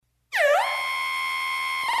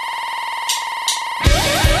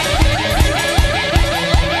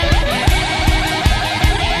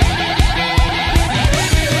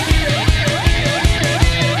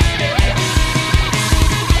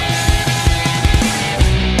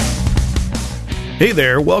Hey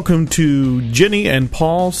there, welcome to Jenny and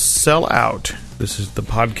Paul Sell Out. This is the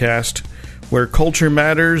podcast where culture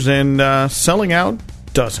matters and selling out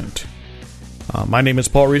doesn't. My name is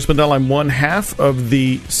Paul Riespendal. I'm one half of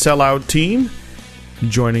the Sellout team.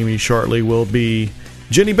 Joining me shortly will be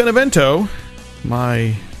Jenny Benevento,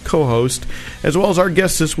 my co-host, as well as our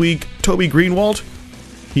guest this week, Toby Greenwald.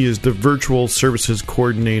 He is the Virtual Services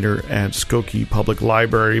Coordinator at Skokie Public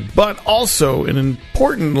Library, but also, and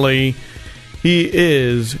importantly, he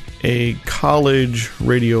is a college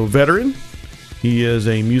radio veteran. He is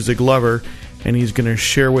a music lover, and he's going to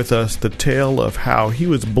share with us the tale of how he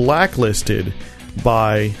was blacklisted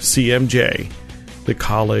by CMJ, the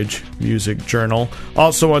College Music Journal.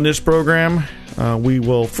 Also on this program, we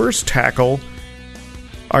will first tackle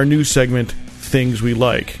our new segment, Things We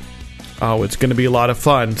Like. Oh, it's going to be a lot of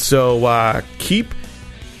fun. So keep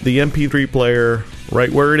the MP3 player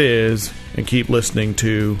right where it is and keep listening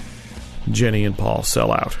to Jenny and Paul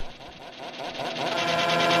Sell Out.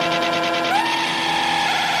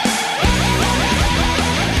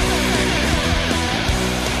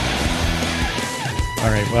 All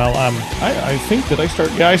right. Well, I think that I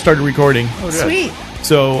start. Yeah, I started recording. Oh, sweet.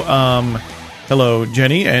 So, hello,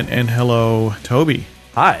 Jenny, and hello, Toby.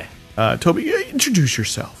 Hi. Toby, introduce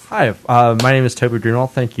yourself. Hi. My name is Toby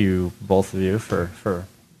Greenwald. Thank you, both of you, for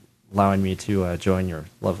allowing me to join your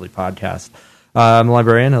lovely podcast. I'm a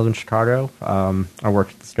librarian. I live in Chicago. I work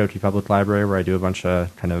at the Skokie Public Library, where I do a bunch of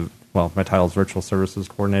my title is Virtual Services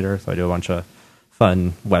Coordinator, so I do a bunch of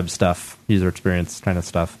fun web stuff, user experience kind of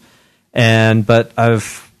stuff. But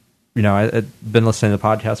I've been listening to the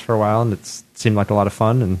podcast for a while, and it seemed like a lot of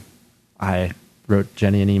fun, and I wrote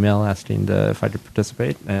Jenny an email asking if I could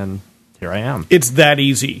participate, and here I am. It's that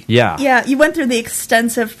easy. Yeah. Yeah, you went through the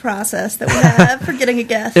extensive process that we have for getting a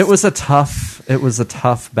guest. It was a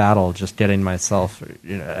tough battle just getting myself,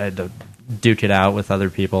 I had to duke it out with other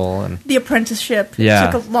people. And the apprenticeship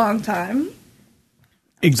Yeah. took a long time.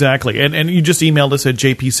 Exactly. And you just emailed us at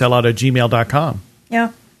jpsellout@gmail.com. Yeah.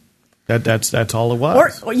 That's all it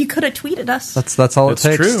was. Or you could have tweeted us. That's all That's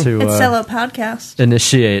it takes true. to It's Sellout Podcast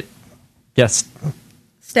initiate guest.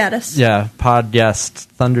 status. Yeah, pod guest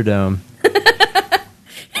Thunderdome.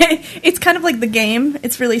 It's kind of like the game.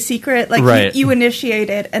 It's really secret. Like Right. you initiate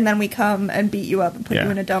it, and then we come and beat you up and put Yeah.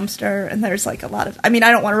 you in a dumpster. And there's like a lot of. I mean, I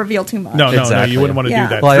don't want to reveal too much. No, Exactly. you wouldn't want to Yeah.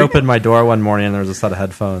 do that. Well, I opened my door one morning and there was a set of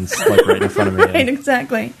headphones like right in front of me. Right,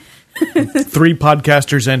 exactly. 3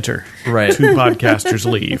 podcasters enter. Right. 2 podcasters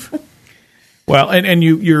leave. Well, and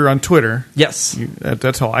you're on Twitter. Yes.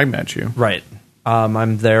 That's how I met you. Right.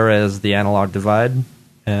 I'm there as the Analog Divide,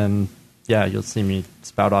 and yeah, you'll see me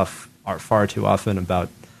spout off far too often about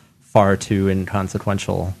far too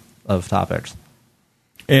inconsequential of topics.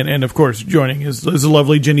 And of course, joining is the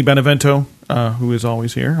lovely Jenny Benevento, who is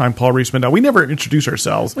always here. I'm Paul Riespendal. We never introduce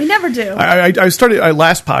ourselves. We never do. I started our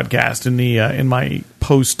last podcast in my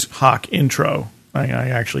post hoc intro. I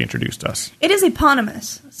actually introduced us. It is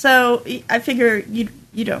eponymous, so I figure you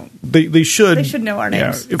don't. They should. They should know our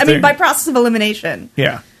names. Yeah, I mean, by process of elimination.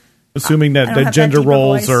 Yeah. Assuming I that don't have gender that deep a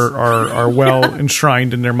roles voice. are well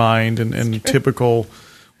enshrined in their mind and typical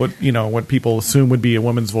what people assume would be a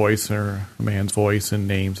woman's voice or a man's voice and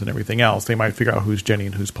names and everything else, they might figure out who's Jenny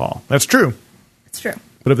and who's Paul. That's true. It's true.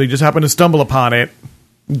 But if they just happen to stumble upon it,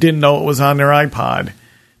 didn't know it was on their iPod,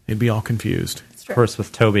 they'd be all confused. It's true. Of course,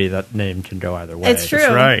 with Toby, that name can go either way. It's true.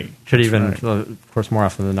 That's right. Could That's even, right. of course, more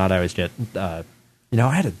often than not, I always get, I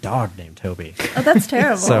had a dog named Toby. Oh, that's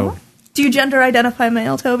terrible. So- do you gender identify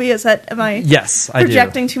male, Toby? Am I Yes, I do.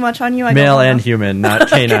 projecting too much on you? I Male don't and know. human, not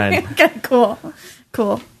canine. Okay, cool.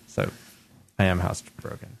 So I am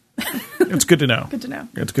housebroken. It's good to know. Good to know.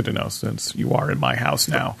 It's good to know since you are in my house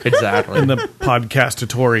now. Exactly. In the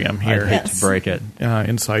podcastatorium I'd here. hate Yes. to break it.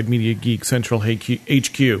 Inside Media Geek Central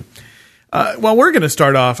HQ. Well, we're going to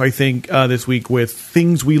start off, I think, this week with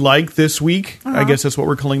things we like this week. I guess that's what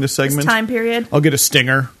we're calling this segment. This time period. I'll get a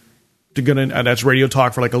stinger to go in. That's radio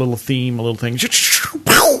talk for like a little theme, a little thing.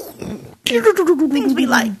 Things we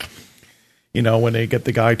like. You know, when they get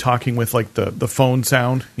the guy talking with like the phone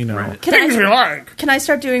sound, you know. Right. Things we like. Can I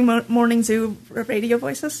start doing Morning Zoo radio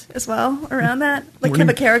voices as well around that? Like have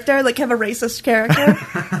a character, like have a racist character.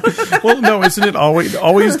 Well, no, isn't it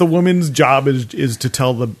always the woman's job is to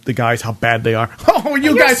tell the guys how bad they are? Oh, you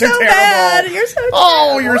You're guys so are terrible. bad. You're so Oh,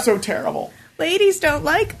 terrible. you're so terrible. Ladies don't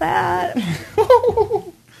like that.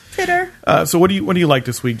 Titter. So what do you like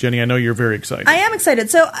this week, Jenny? I know you're very excited. I am excited.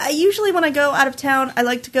 So I usually, when I go out of town, I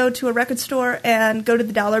like to go to a record store and go to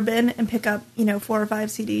the dollar bin and pick up, 4 or 5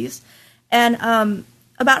 CDs. And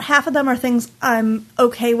about half of them are things I'm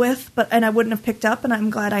okay with, and I wouldn't have picked up, and I'm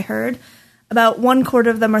glad I heard. About 1/4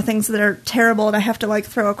 of them are things that are terrible and I have to like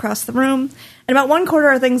throw across the room. And about 1/4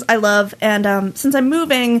 are things I love. And since I'm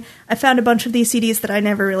moving, I found a bunch of these CDs that I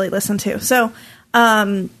never really listened to. So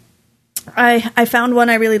I found one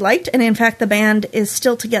I really liked. And in fact, the band is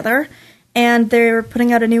still together. And they're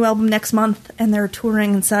putting out a new album next month. And they're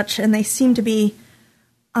touring and such. And they seem to be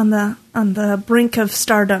on the brink of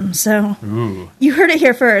stardom. So You heard it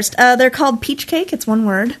here first. They're called Peach Cake. It's one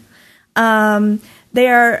word. They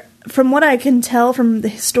are, from what I can tell from the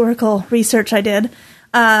historical research I did,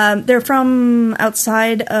 they're from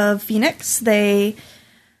outside of Phoenix. They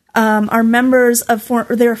are members of,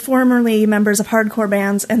 they're formerly members of hardcore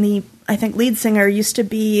bands, and I think lead singer used to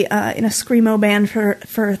be in a screamo band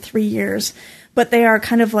for 3 years. But they are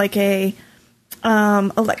kind of like a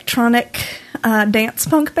electronic dance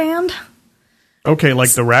punk band. Okay, like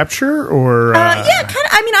the Rapture, or yeah, kind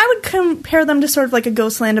of. I mean, I would compare them to sort of like a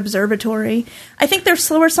Ghostland Observatory. I think their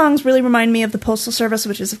slower songs really remind me of the Postal Service,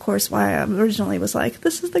 which is, of course, why I originally was like,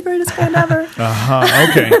 "This is the greatest band ever."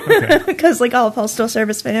 Okay. Because like all Postal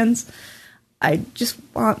Service fans, I just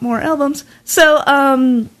want more albums. So,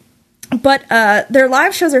 but their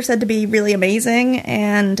live shows are said to be really amazing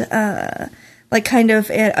and like kind of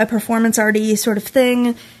a performance arty sort of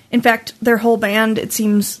thing. In fact, their whole band, it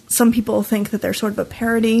seems, some people think that they're sort of a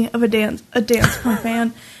parody of a dance punk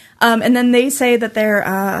band. And then they say that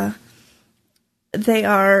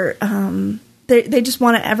they just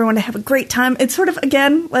want everyone to have a great time. It's sort of,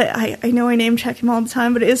 again, like, I know I name check him all the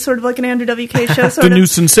time, but it is sort of like an Andrew WK show. Sort the of. New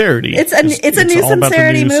Sincerity. It's a New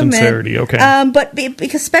Sincerity movement. Sincerity. Okay. But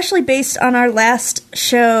because especially based on our last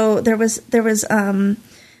show, there was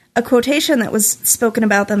a quotation that was spoken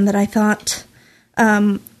about them that I thought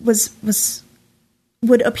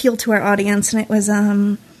would appeal to our audience, and it was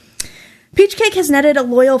Peach Cake has netted a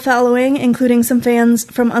loyal following, including some fans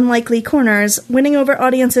from unlikely corners. Winning over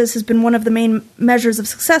audiences has been one of the main measures of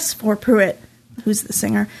success for Pruitt, who's the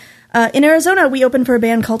singer. In Arizona, we opened for a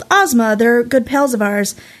band called Ozma. They're good pals of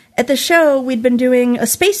ours. At the show, we'd been doing a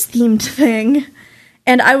space-themed thing,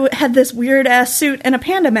 and I had this weird-ass suit and a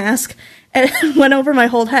panda mask, and it went over my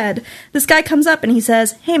whole head. This guy comes up and he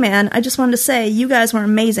says, "Hey man, I just wanted to say you guys were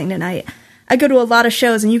amazing tonight. I go to a lot of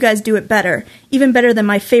shows and you guys do it better, even better than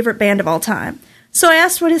my favorite band of all time." So I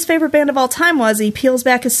asked what his favorite band of all time was. He peels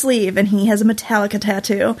back his sleeve and he has a Metallica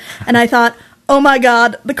tattoo. And I thought, oh my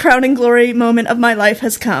god, the crowning glory moment of my life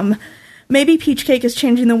has come. Maybe Peach Cake is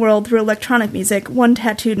changing the world through electronic music, one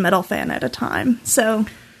tattooed metal fan at a time. So,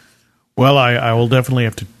 well, I will definitely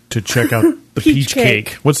have to check out the Peach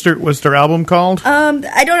Cake. What's their album called?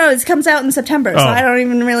 I don't know. It comes out in September, so I don't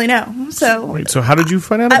even really know. So wait, so how did you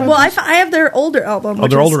find out about this? I have their older album. Oh,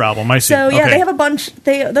 their older album. I see. So yeah, okay. they have a bunch.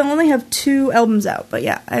 They only have 2 albums out, but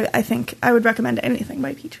yeah, I think I would recommend anything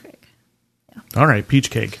by Peach Cake. Yeah. All right, Peach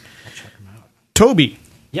Cake. I'll check them out. Toby.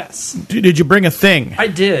 Yes. Did you bring a thing? I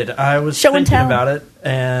did. I was thinking about it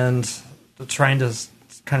and trying to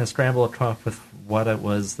kind of scramble to come up with what it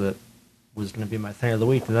was that was going to be my thing of the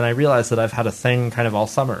week. And then I realized that I've had a thing kind of all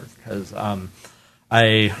summer because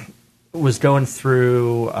I was going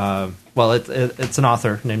through, it's an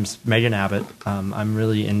author named Megan Abbott. I'm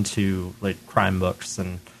really into like crime books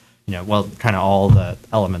and, kind of all the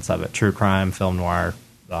elements of it, true crime, film noir,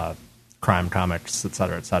 crime comics, et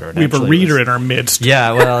cetera, et cetera. We have a reader in our midst.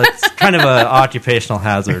 Yeah, well, it's kind of an occupational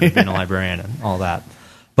hazard of being a librarian and all that.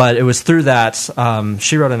 But it was through that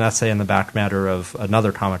she wrote an essay in the back matter of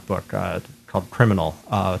another comic book called Criminal,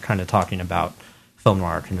 kind of talking about film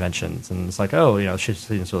noir conventions. And it's like, she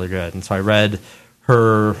seems really good. And so I read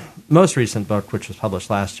her most recent book, which was published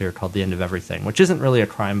last year, called The End of Everything, which isn't really a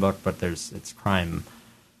crime book, but it's crime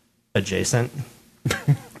adjacent.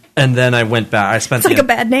 And then I went back. It's like a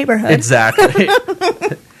bad neighborhood. Exactly.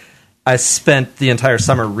 I spent the entire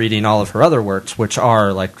summer reading all of her other works, which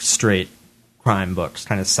are like straight crime books,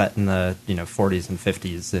 kind of set in the 40s and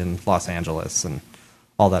 50s in Los Angeles and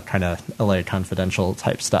all that kind of LA Confidential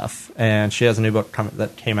type stuff. And she has a new book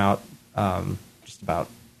that came out just about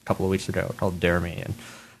a couple of weeks ago called Dare Me, and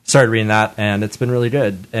started reading that, and it's been really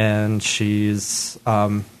good. And she's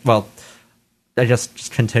I guess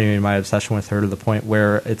just continuing my obsession with her to the point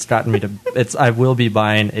where it's gotten me to I will be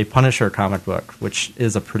buying a Punisher comic book, which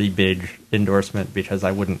is a pretty big endorsement because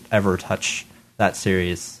I wouldn't ever touch that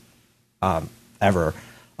series ever.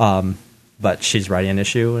 But she's writing an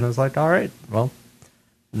issue, and I was like, all right, well,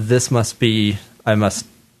 I must be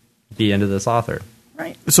into this author.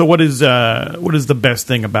 Right. So what is the best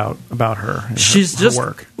thing about her? She's her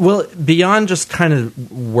work. Well, beyond just kind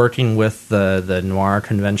of working with the noir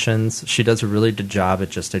conventions, she does a really good job at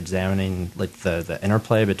just examining like the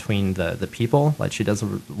interplay between the people. Like she does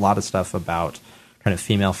a lot of stuff about kind of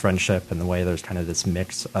female friendship and the way there's kind of this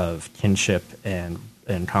mix of kinship and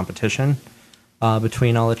competition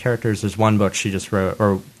between all the characters. There's one book she just wrote,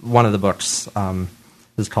 or one of the books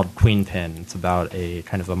is called Queen Pin. It's about a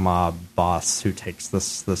kind of a mob boss who takes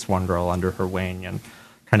this one girl under her wing, and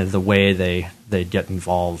kind of the way they get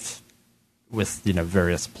involved with, you know,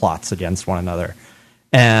 various plots against one another.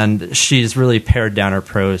 And she's really pared down her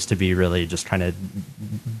prose to be really just kind of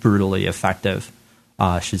brutally effective.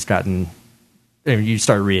 She's gotten, you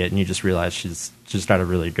start to read it and you just realize she's just got a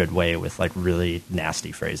really good way with like really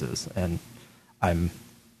nasty phrases. And I'm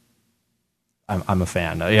a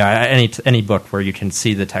fan. Yeah, any book where you can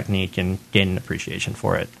see the technique and gain an appreciation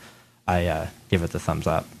for it, I give it the thumbs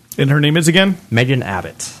up. And her name is again? Megan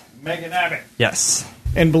Abbott. Megan Abbott. Yes.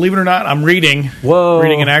 And believe it or not, I'm reading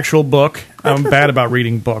an actual book. I'm bad about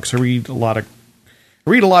reading books. I read a lot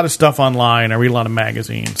of stuff online. I read a lot of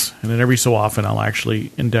magazines, and then every so often I'll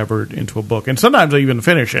actually endeavor into a book. And sometimes I even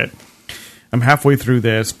finish it. I'm halfway through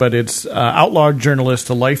this, but it's Outlawed Journalist: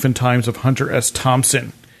 The Life and Times of Hunter S.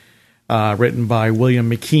 Thompson, written by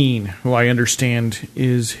William McKean, who I understand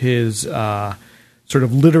is his sort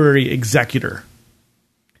of literary executor.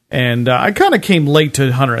 And I kind of came late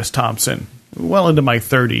to Hunter S. Thompson, well into my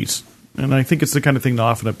 30s. And I think it's the kind of thing that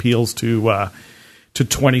often appeals to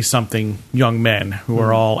 20-something young men who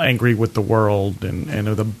are all angry with the world and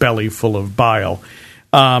with a belly full of bile.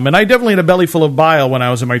 And I definitely had a belly full of bile when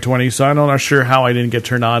I was in my 20s, so I'm not sure how I didn't get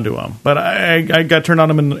turned on to him. But I got turned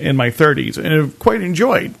on him in my 30s, and I've quite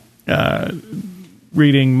enjoyed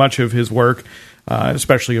reading much of his work.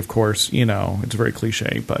 Especially, of course, you know, it's very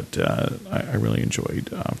cliche, but I really enjoyed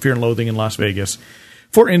Fear and Loathing in Las Vegas,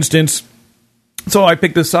 for instance. So I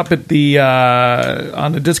picked this up at the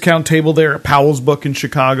on the discount table there at Powell's Book in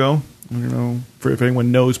Chicago. I don't know if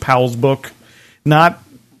anyone knows Powell's Book. Not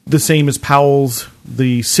the same as Powell's,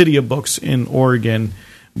 the City of Books in Oregon,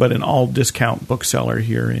 but an all-discount bookseller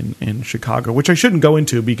here in Chicago, which I shouldn't go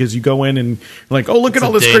into because you go in and you're like, oh, look at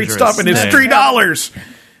all this great stuff, and it's $3.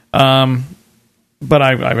 But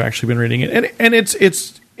I've actually been reading it, and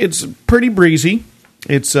it's pretty breezy.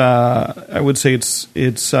 It's I would say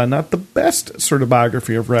it's not the best sort of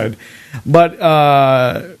biography I've read, but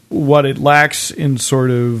what it lacks in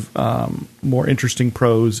sort of more interesting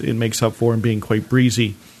prose, it makes up for in being quite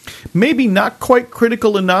breezy. Maybe not quite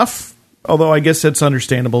critical enough, although I guess that's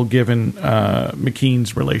understandable given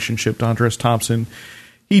McKean's relationship to Hunter S. Thompson.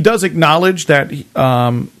 He does acknowledge that,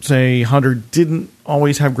 say, Hunter didn't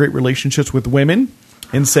always have great relationships with women,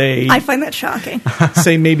 and say... I find that shocking.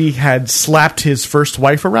 Say maybe had slapped his first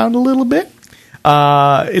wife around a little bit.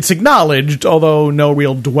 It's acknowledged, although no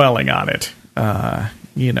real dwelling on it,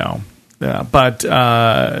 you know. But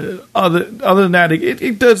other than that,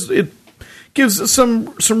 it gives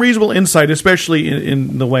some reasonable insight, especially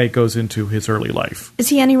in the way it goes into his early life. Is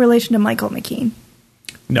he any relation to Michael McKean?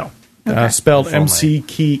 No. Okay. Spelled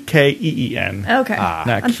M-C-K-E-E-N. Okay.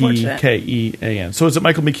 Not K-E-A-N. So is it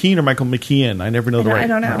Michael McKean or Michael McKeon? I never know the right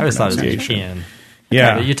pronunciation. I don't know. I always thought it was McKean.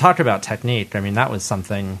 Yeah. You talked about technique. I mean, that was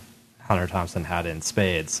something Hunter Thompson had in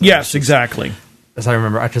spades. So yes, exactly. As I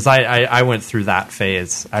remember, because I went through that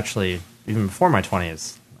phase, actually, even before my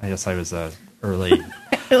 20s. I guess I was early...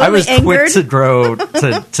 I was quick to grow,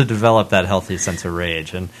 to develop that healthy sense of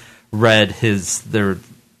rage, and read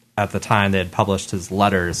at the time, they had published his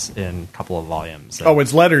letters in a couple of volumes. And,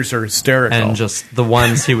 his letters are hysterical. And just the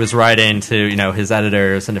ones he was writing to, you know, his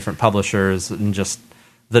editors and different publishers, and just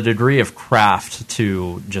the degree of craft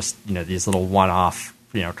to just, you know, these little one-off,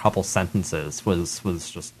 you know, couple sentences was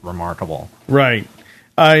just remarkable. Right.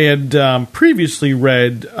 I had previously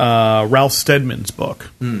read Ralph Steadman's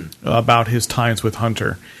book about his times with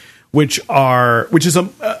Hunter, which is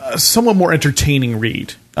a somewhat more entertaining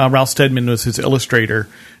read. Ralph Steadman was his illustrator,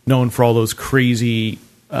 known for all those crazy,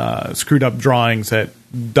 screwed up drawings that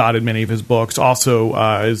dotted many of his books. Also,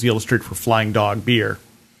 is the illustrator for Flying Dog Beer.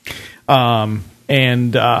 And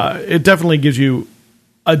it definitely gives you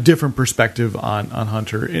a different perspective on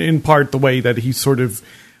Hunter, in part the way that he sort of,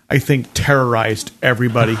 I think, terrorized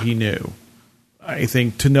everybody he knew. I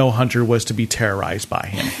think to know Hunter was to be terrorized by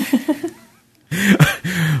him.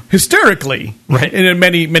 Hysterically, right? And in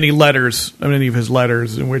many of his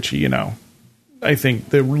letters, in which, you know, I think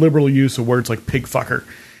the liberal use of words like pig fucker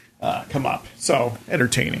come up. So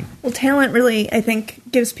entertaining. Well, talent really, I think,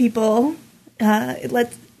 gives people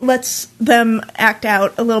lets them act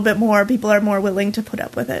out a little bit more. People are more willing to put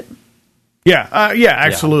up with it. Yeah,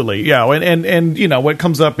 absolutely. Yeah, and you know what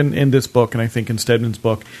comes up in this book, and I think in Steadman's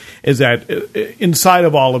book, is that inside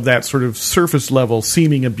of all of that sort of surface level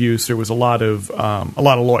seeming abuse, there was a lot of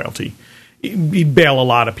loyalty. he'd bail a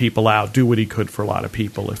lot of people out, do what he could for a lot of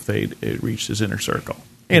people if it reached his inner circle.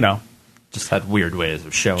 Just had weird ways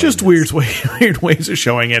of showing. Just weird ways of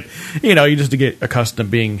showing it. You just to get accustomed to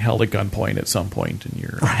being held at gunpoint at some point, and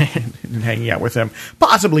you're hanging out with him,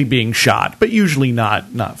 possibly being shot, but usually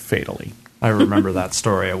not fatally. I remember that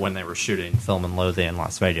story of when they were shooting Film and Loathing in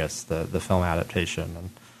Las Vegas, the film adaptation, and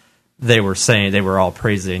they were all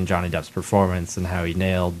praising Johnny Depp's performance and how he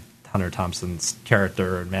nailed Hunter Thompson's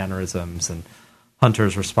character and mannerisms, and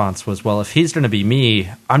Hunter's response was, well, if he's going to be me,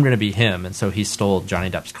 I'm going to be him. And so he stole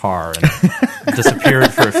Johnny Depp's car and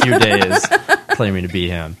disappeared for a few days, claiming to be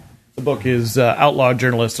him. The book is Outlaw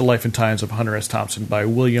Journalist, The Life and Times of Hunter S. Thompson by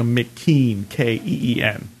William McKeen,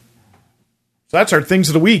 Keen. So that's our Things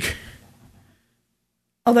of the Week.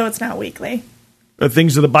 Although it's not weekly.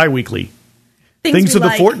 Things of the bi-weekly. Things of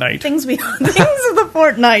the fortnight. Things of the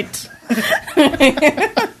fortnight.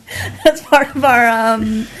 That's part of our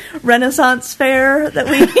Renaissance fair that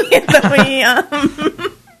we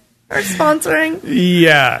are sponsoring.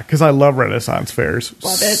 Yeah, because I love Renaissance fairs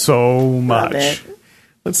so much. Love it.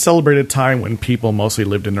 Let's celebrate a time when people mostly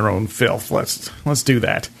lived in their own filth. Let's do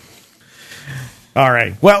that. All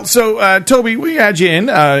right. Well, so Toby, we had you in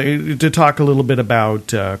to talk a little bit about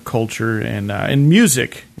culture and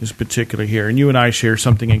music, in particular here. And you and I share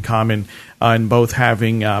something in common in both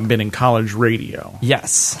having been in college radio.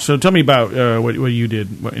 Yes. So tell me about what you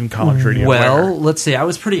did in college radio. Well, let's see. I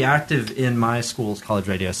was pretty active in my school's college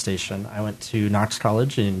radio station. I went to Knox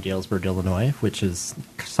College in Galesburg, Illinois, which is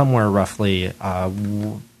somewhere roughly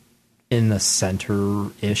in the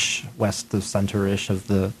center-ish, west of center-ish of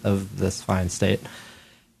this fine state,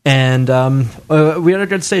 and we had a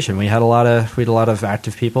good station. We had a lot of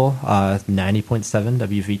active people. 90.7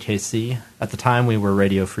 WVKC at the time. We were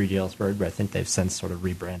Radio Free Galesburg, but I think they've since sort of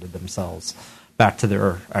rebranded themselves back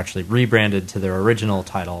to rebranded to their original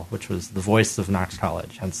title, which was the Voice of Knox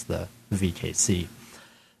College, hence the VKC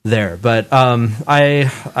there. But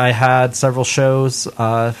I had several shows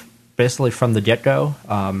basically from the get-go.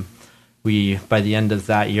 By the end of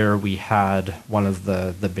that year, we had one of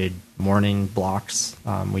the big morning blocks.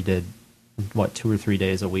 We did, 2 or 3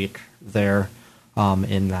 days a week there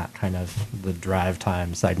in that kind of the drive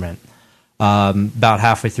time segment. About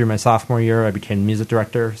halfway through my sophomore year, I became music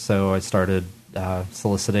director, so I started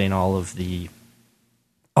soliciting all of the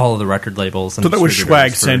record labels. And so that was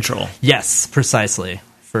Swag Central. Yes, precisely,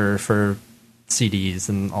 for CDs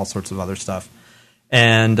and all sorts of other stuff.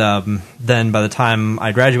 And then by the time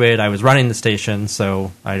I graduated, I was running the station,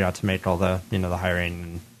 so I got to make all the the hiring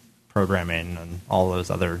and programming and all those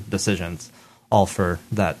other decisions, all for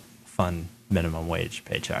that fun minimum wage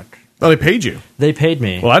paycheck. Oh, they paid you? They paid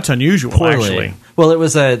me. Well, that's unusual, poorly. Actually. Well,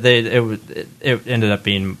 it ended up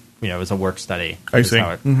being it was a work study. I see.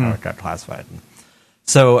 How it got classified.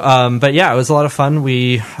 So, but yeah, it was a lot of fun.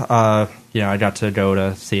 We I got to go to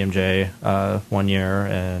CMJ 1 year,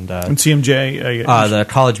 and CMJ, the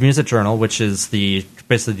College Music Journal, which is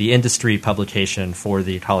basically the industry publication for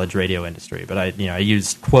the college radio industry. But I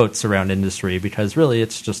used quotes around industry because really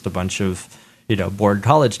it's just a bunch of bored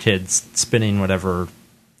college kids spinning whatever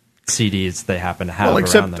CDs they happen to have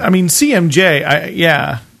around them. I mean,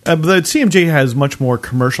 CMJ, but CMJ has much more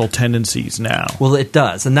commercial tendencies now. Well, it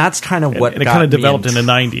does, and that's kind of what it kind of developed in the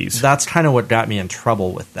 90s. That's kind of what got me in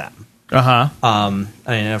trouble with them. I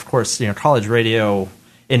mean, of course, college radio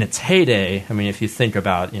in its heyday. I mean, if you think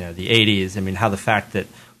about the 80s, I mean, how the fact that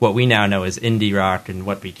what we now know as indie rock and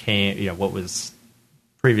what became what was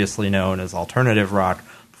previously known as alternative rock,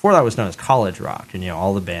 before that was known as college rock, and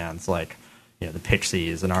all the bands like the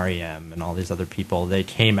Pixies and REM and all these other people, they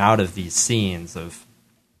came out of these scenes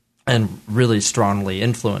and really strongly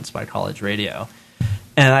influenced by college radio.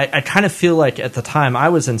 And I kind of feel like at the time I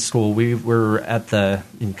was in school, we were at the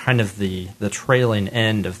trailing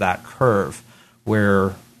end of that curve,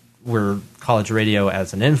 where college radio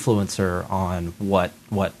as an influencer on what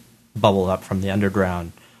bubbled up from the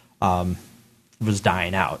underground was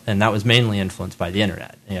dying out, and that was mainly influenced by the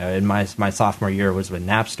internet. In my sophomore year was when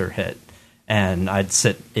Napster hit, and I'd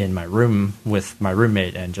sit in my room with my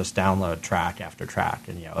roommate and just download track after track,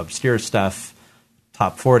 and obscure stuff,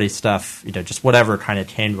 top 40 stuff, just whatever kind of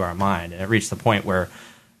came to our mind. And it reached the point where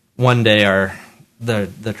one day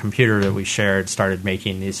the computer that we shared started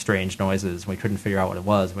making these strange noises, and we couldn't figure out what it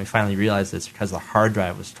was. And we finally realized it's because the hard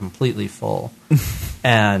drive was completely full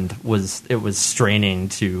and it was straining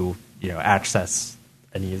to access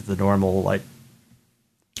any of the normal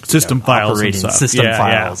system files, operating system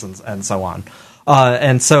files, and so on.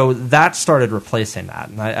 And so that started replacing that,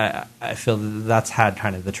 and I feel that's had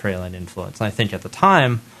kind of the trailing influence. And I think at the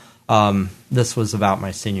time, this was about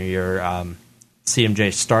my senior year,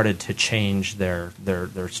 CMJ started to change their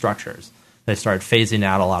structures. They started phasing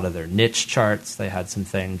out a lot of their niche charts. They had some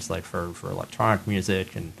things like for electronic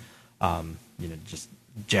music and just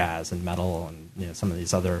jazz and metal and some of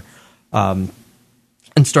these other, and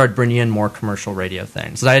started bringing in more commercial radio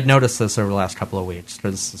things. And I had noticed this over the last couple of weeks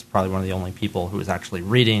because this is probably one of the only people who was actually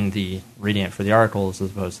reading it for the articles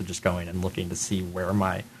as opposed to just going and looking to see where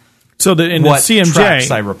my So the CMJ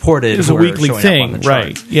tracks I reported is a weekly thing,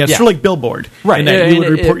 right? Yeah, it's sort of like Billboard, right? And that you would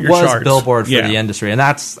report your charts. It was Billboard for the industry, and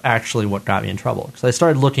that's actually what got me in trouble because I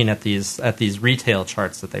started looking at these retail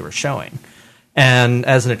charts that they were showing, and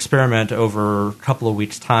as an experiment over a couple of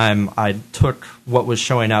weeks' time, I took what was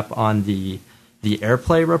showing up on the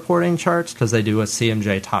airplay reporting charts because they do a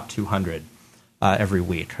CMJ Top 200 every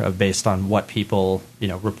week based on what people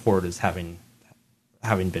report as having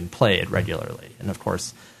been played regularly, and of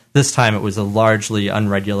course. This time it was a largely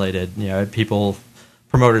unregulated,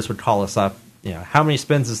 promoters would call us up, how many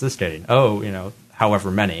spins is this getting? Oh,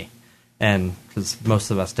 however many. And because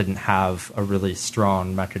most of us didn't have a really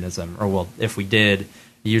strong mechanism, or well, if we did, it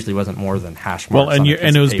usually wasn't more than hash marks. Well, and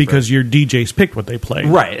it was because your DJs picked what they played.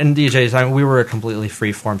 Right, and DJs, we were a completely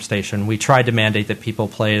free-form station. We tried to mandate that people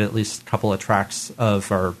played at least a couple of tracks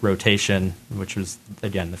of our rotation, which was,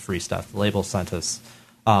 again, the free stuff the label sent us,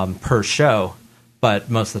 per show.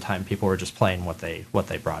 But most of the time, people were just playing what they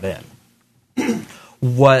brought in. In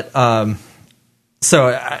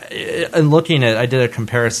looking at, I did a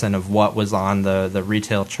comparison of what was on the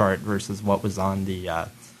retail chart versus what was on the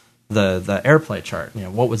airplay chart.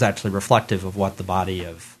 What was actually reflective of what the body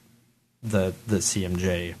of the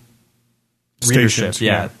CMJ stations,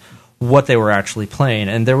 readership, what they were actually playing,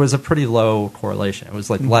 and there was a pretty low correlation. It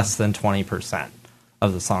was like less than 20%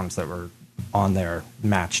 of the songs that were on there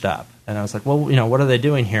matched up. And I was like, well, what are they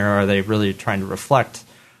doing here? Are they really trying to reflect?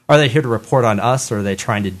 Are they here to report on us, or are they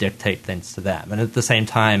trying to dictate things to them? And at the same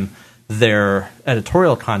time, their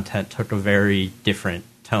editorial content took a very different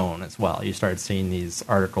tone as well. You started seeing these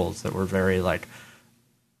articles that were very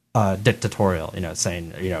dictatorial,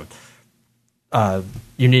 saying,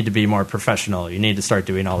 you need to be more professional. You need to start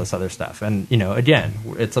doing all this other stuff. And, again,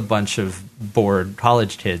 it's a bunch of bored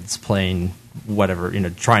college kids playing whatever,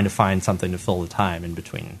 trying to find something to fill the time in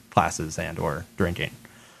between classes and or drinking.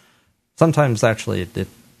 Sometimes, actually, the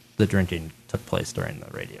drinking took place during the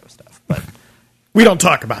radio stuff. But we don't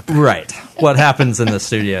talk about that. Right. What happens in the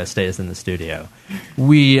studio stays in the studio.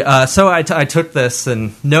 So I took this,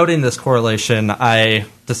 and noting this correlation, I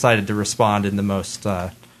decided to respond in the most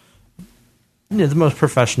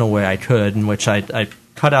professional way I could, in which I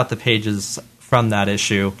cut out the pages from that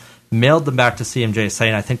issue, mailed them back to CMJ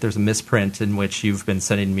saying, I think there's a misprint in which you've been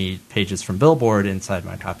sending me pages from Billboard inside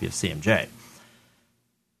my copy of CMJ.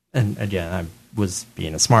 And again, I was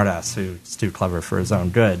being a smartass who's too clever for his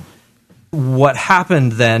own good. What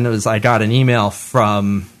happened then was I got an email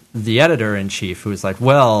from the editor-in-chief who was like,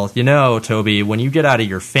 well, Toby, when you get out of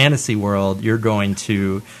your fantasy world, you'll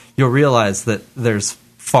realize that there's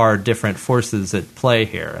far different forces at play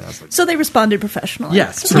here. And I was like, so they responded professionally.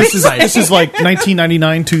 Yes. This is like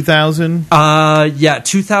 1999, 2000?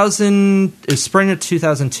 2000, it was spring of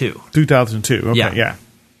 2002. 2002, okay, yeah.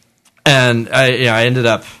 And I ended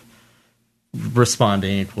up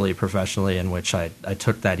responding equally professionally, in which I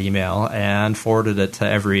took that email and forwarded it to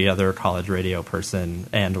every other college radio person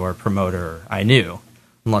and or promoter I knew.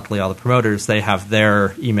 And luckily, all the promoters, they have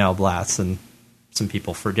their email blasts, and some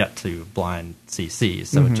people forget to blind CC,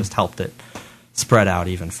 so it just helped it spread out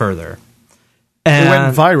even further. And it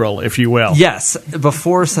went viral, if you will. Yes,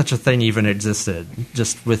 before such a thing even existed,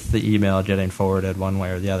 just with the email getting forwarded one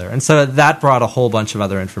way or the other. And so that brought a whole bunch of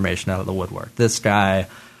other information out of the woodwork. This guy,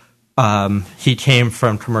 he came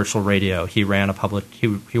from commercial radio. He ran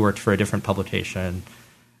he worked for a different publication,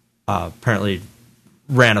 apparently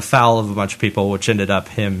ran afoul of a bunch of people, which ended up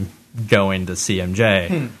him going to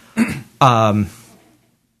CMJ.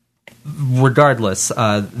 Regardless,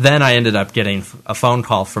 then I ended up getting a phone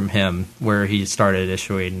call from him where he started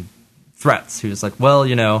issuing threats. He was like, well,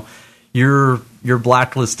 you're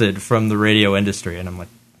blacklisted from the radio industry. And I'm like,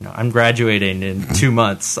 I'm graduating in 2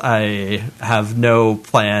 months. I have no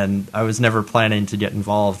plan. I was never planning to get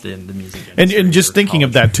involved in the music industry. And just thinking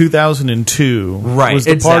of that, 2002 was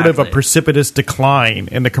the part of a precipitous decline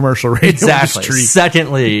in the commercial radio industry.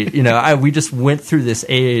 Secondly, we just went through this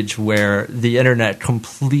age where the internet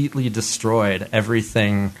completely destroyed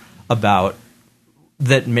everything about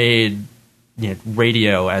that made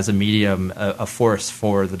radio as a medium a force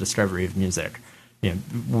for the discovery of music.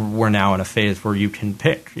 We're now in a phase where you can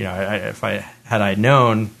pick. If I had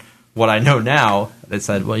known what I know now, it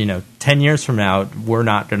said, well, 10 years from now, we're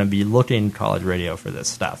not going to be looking college radio for this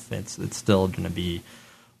stuff. It's still going to be,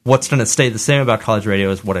 what's going to stay the same about college radio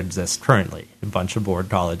is what exists currently. A bunch of bored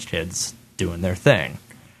college kids doing their thing.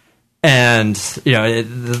 And,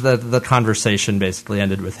 the conversation basically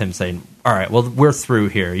ended with him saying, all right, well, we're through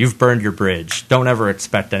here. You've burned your bridge. Don't ever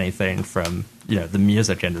expect anything from, the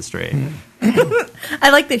music industry. I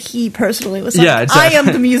like that he personally was like, yeah, exactly. I am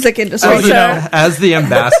the music industry, as the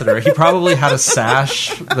ambassador. He probably had a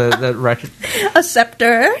sash, a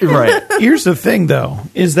scepter. Right. Here's the thing, though,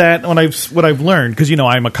 is that what I've learned, because,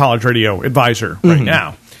 I'm a college radio advisor right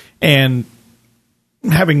now, and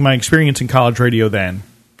having my experience in college radio then,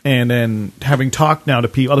 and then having talked now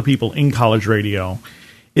to other people in college radio,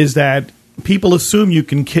 is that people assume you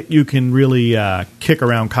can really kick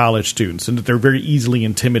around college students, and that they're very easily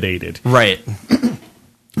intimidated. Right.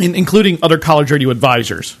 Including other college radio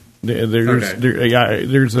advisors.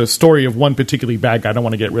 There's a story of one particularly bad guy, I don't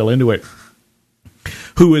want to get real into it,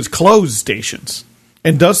 who has closed stations,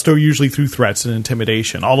 and does so usually through threats and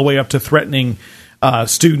intimidation, all the way up to threatening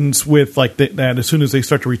students with like that as soon as they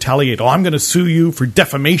start to retaliate, I'm going to sue you for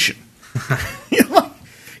defamation.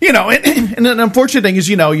 And the unfortunate thing is,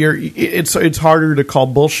 it's harder to call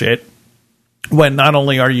bullshit when not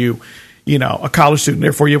only are you, a college student,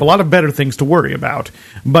 therefore you have a lot of better things to worry about,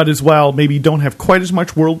 but as well, maybe you don't have quite as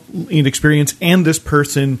much world experience, and this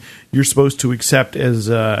person you're supposed to accept as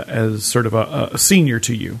sort of a senior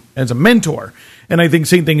to you, as a mentor. And I think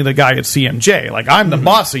same thing in the guy at CMJ. Like, I'm the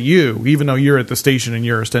boss of you, even though you're at the station and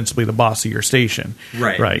you're ostensibly the boss of your station.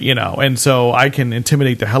 Right. Right. And so I can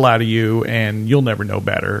intimidate the hell out of you, and you'll never know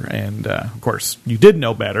better. And, of course, you did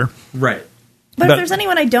know better. Right. But if there's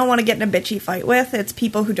anyone I don't want to get in a bitchy fight with, it's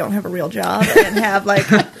people who don't have a real job and have, like,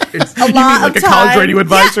 a lot of time. A college radio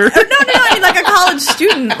advisor? Yeah. No, I mean, like a college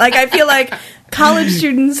student. Like, I feel like college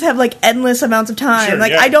students have, like, endless amounts of time. Sure,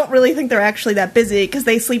 like, yeah. I don't really think they're actually that busy because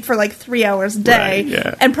they sleep for, like, 3 hours a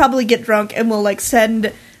day and probably get drunk and will, like,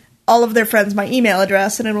 send all of their friends my email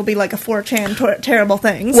address, and it'll be like a 4chan terrible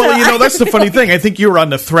thing. Well, that's the funny thing. I think you were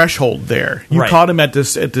on the threshold there. You Right. caught him at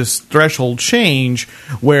this threshold change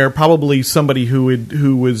where probably somebody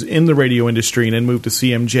who was in the radio industry and then moved to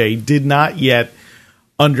CMJ did not yet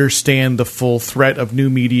understand the full threat of new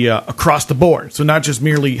media across the board. So not just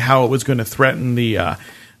merely how it was going to threaten the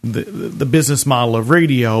business model of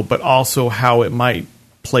radio, but also how it might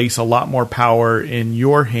place a lot more power in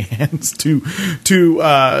your hands to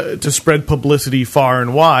spread publicity far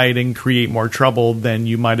and wide and create more trouble than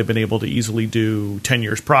you might have been able to easily do 10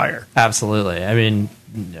 years prior. Absolutely. I mean,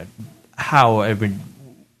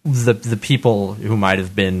 the people who might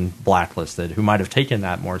have been blacklisted, who might have taken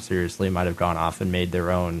that more seriously, might have gone off and made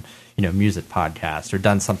their own, music podcast or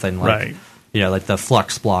done something like, right. Like the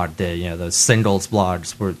Flux blog did, those singles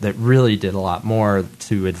blogs that really did a lot more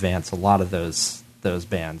to advance a lot of those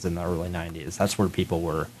bands in the early 90s. That's where people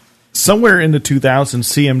were. Somewhere in the 2000s,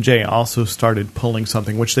 CMJ also started pulling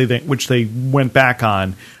something, which they went back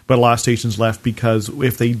on, but a lot of stations left because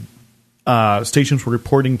if stations were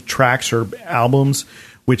reporting tracks or albums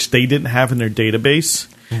which they didn't have in their database,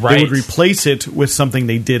 right. they would replace it with something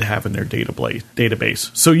they did have in their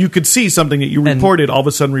database. So you could see something that you reported all of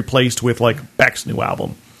a sudden replaced with like Beck's new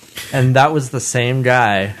album. And that was the same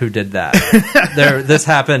guy who did that. This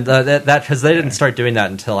happened because they didn't start doing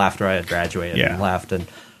that until after I had graduated and left.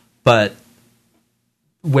 But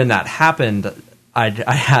when that happened, I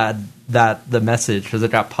had the message because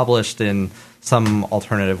it got published in some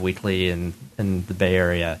alternative weekly in the Bay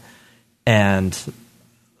Area, and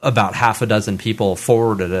about half a dozen people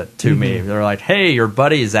forwarded it to me. They're like, "Hey, your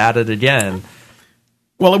buddy's at it again."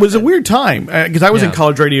 Well, it was a weird time because I was in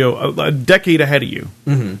college radio a decade ahead of you.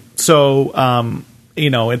 Mm-hmm. So,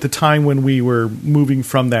 at the time when we were moving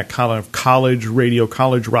from that kind of college radio,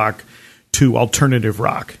 college rock to alternative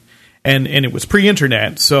rock, and it was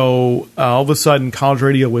pre-internet, so all of a sudden college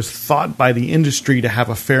radio was thought by the industry to have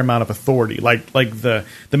a fair amount of authority, like the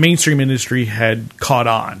mainstream industry had caught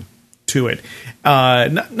on to it.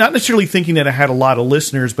 Not necessarily thinking that it had a lot of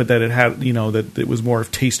listeners, but that it had, that it was more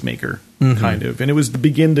of tastemaker kind of. And it was the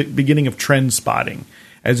beginning of trend spotting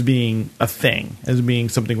as being a thing, as being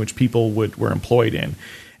something which people were employed in.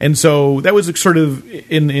 And so that was sort of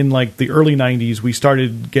in like the early 90s, we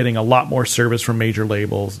started getting a lot more service from major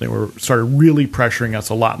labels. They started really pressuring us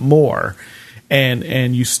a lot more. And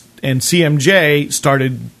CMJ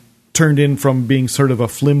turned in from being sort of a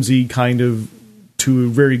flimsy kind of to a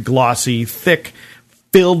very glossy, thick,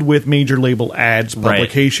 filled with major label ads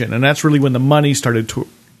publication. Right. And that's really when the money started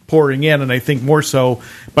pouring in, and I think more so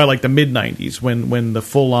by like the mid-90s when the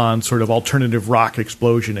full-on sort of alternative rock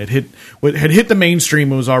explosion had hit the mainstream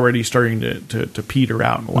and was already starting to peter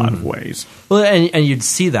out in a lot of ways. Well, and you'd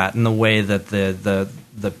see that in the way that the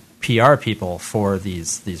PR people for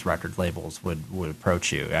these record labels would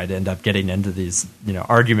approach you. I'd end up getting into these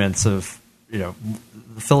arguments of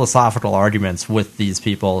philosophical arguments with these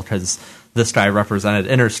people because this guy represented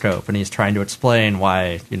Interscope and he's trying to explain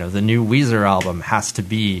why the new Weezer album has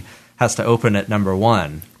to open at number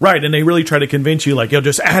 1. Right, and they really try to convince you, like,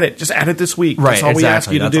 just add it this week. Right, that's all we ask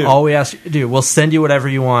you to do. That's all we ask you to do. We'll send you whatever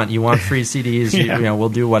you want. You want free CDs, we'll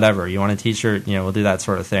do whatever. You want a T-shirt, we'll do that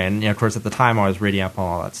sort of thing. And of course, at the time, I was reading up on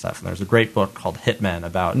all that stuff. And there's a great book called Hitmen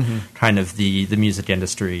about kind of the music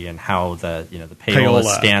industry and how the payola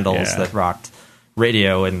scandals that rocked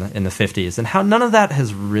radio in the 50s, and how none of that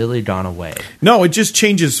has really gone away. No, it just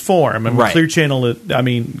changes form. I mean, right. Clear Channel,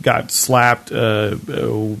 got slapped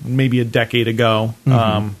maybe a decade ago,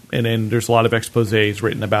 and then there's a lot of exposés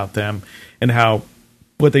written about them and how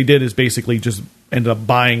what they did is basically just ended up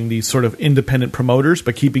buying these sort of independent promoters,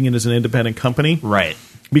 but keeping it as an independent company. Right.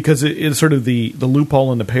 Because it's sort of the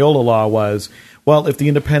loophole in the payola law was, well, if the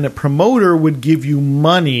independent promoter would give you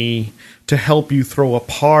money to help you throw a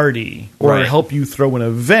party or right. help you throw an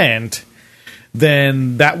event,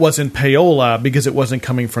 then that wasn't payola because it wasn't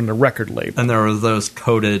coming from the record label. And there were those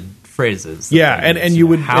coded phrases. Yeah, and you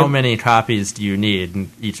would... How many copies do you need? And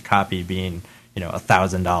each copy being,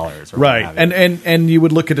 $1,000. Right, and you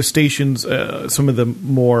would look at a station's, some of the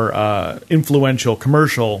more influential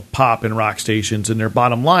commercial pop and rock stations and their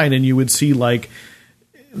bottom line, and you would see, like,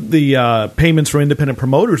 the payments from independent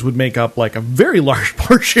promoters would make up like a very large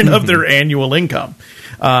portion of their annual income.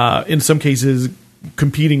 In some cases,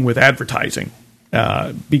 competing with advertising,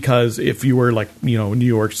 because if you were like New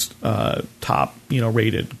York's top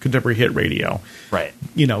rated contemporary hit radio, right?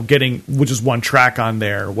 Getting just one track on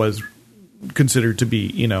there was considered to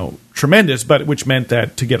be tremendous, but which meant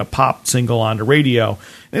that to get a pop single on the radio,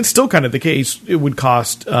 and it's still kind of the case, it would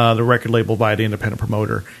cost the record label by the independent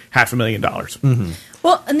promoter $500,000. Mm-hmm.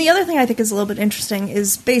 Well, and the other thing I think is a little bit interesting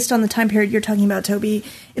is based on the time period you're talking about, Toby,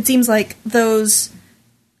 it seems like those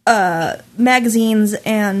magazines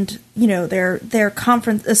and their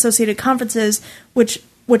associated conferences, which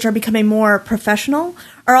are becoming more professional,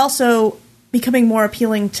 are also becoming more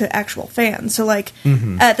appealing to actual fans. So, like,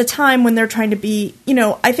 at the time when they're trying to be,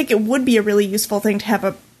 I think it would be a really useful thing to have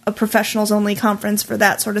a professionals-only conference for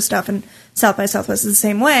that sort of stuff, and South by Southwest is the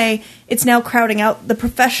same way. It's now crowding out the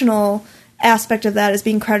professional aspect of that is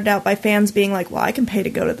being crowded out by fans being like, well, I can pay to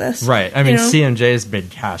go to this. Right. I mean, CMJ's big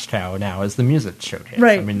cash cow now is the music showcase.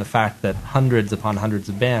 Right. I mean, the fact that hundreds upon hundreds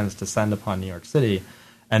of bands descend upon New York City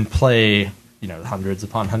and play, hundreds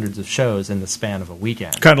upon hundreds of shows in the span of a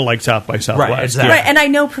weekend. Kind of like South by Southwest. Right, exactly. Right, and I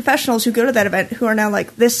know professionals who go to that event who are now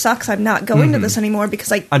like, this sucks, I'm not going to this anymore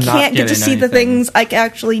because I can't get to see the things I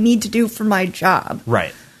actually need to do for my job.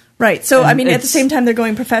 Right. Right. So, I mean, at the same time they're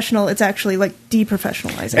going professional, it's actually like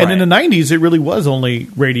deprofessionalizing. And in the 90s, it really was only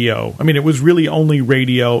radio. I mean, it was really only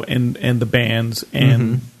radio and the bands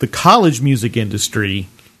and the college music industry,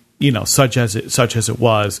 such as it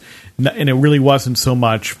was. And it really wasn't so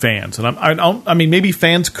much fans. And I mean, maybe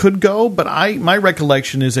fans could go, but my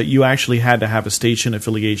recollection is that you actually had to have a station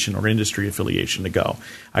affiliation or industry affiliation to go.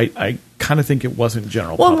 I kind of think it wasn't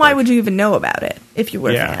general public. Well, why would you even know about it if you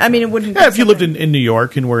were? Yeah. I mean, it wouldn't. Yeah, if you lived in New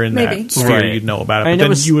York and were in Maybe. that sphere, Right. you'd know about it. I mean,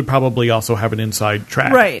 But then you would probably also have an inside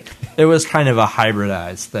track. Right. It was kind of a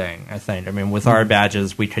hybridized thing, I think. I mean, with our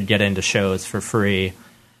badges, we could get into shows for free,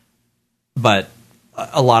 but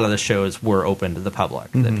a lot of the shows were open to the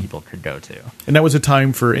public that people could go to. And that was a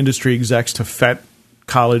time for industry execs to fet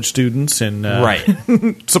college students and Right.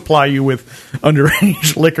 supply you with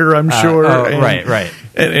underage liquor, I'm sure. Right.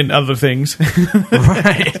 And other things.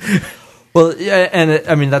 Right. Well, yeah, and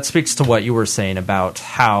I mean, that speaks to what you were saying about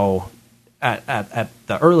how at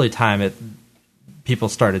the early time, people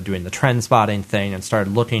started doing the trend spotting thing and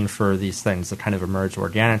started looking for these things that kind of emerged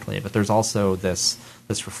organically. But there's also this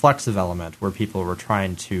reflexive element where people were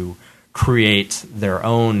trying to create their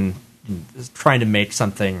own, trying to make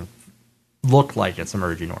something look like it's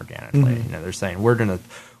emerging organically. They're saying we're gonna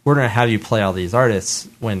have you play all these artists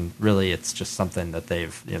when really it's just something that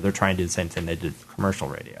they're trying to do the same thing they did with commercial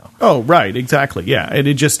radio. Oh, right, exactly, yeah. And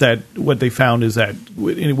it just that what they found is that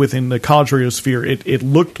within the college radio sphere, it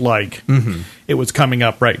looked like it was coming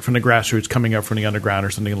up right from the grassroots, coming up from the underground or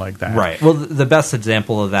something like that. Right. Well, the best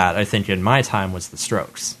example of that, I think, in my time was the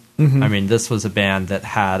Strokes. I mean, this was a band that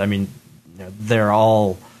had, they're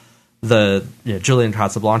all Julian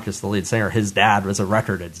Casablancas, the lead singer, his dad was a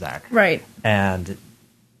record exec. Right. And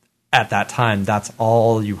at that time, that's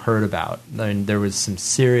all you heard about. I mean, there was some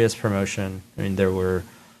serious promotion. I mean, there were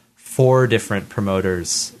 4 different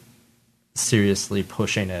promoters seriously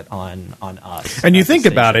pushing it on us. And you think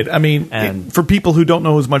about it, I mean, for people who don't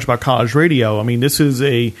know as much about college radio, I mean, this is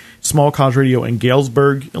a small college radio in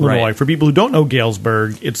Galesburg, Illinois. Right. For people who don't know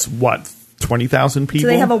Galesburg, it's what, 20,000 people? Do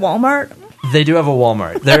they have a Walmart? They do have a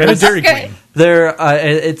Walmart. And a Dairy Queen.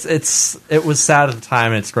 It was sad at the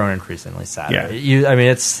time. It's grown increasingly sad. Yeah. I mean,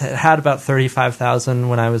 it had about 35,000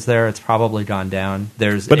 when I was there. It's probably gone down.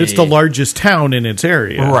 It's the largest town in its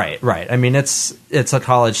area. Right. I mean, it's a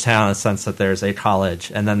college town in the sense that there's a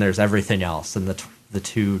college and then there's everything else, and the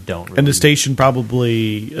two don't really. And the station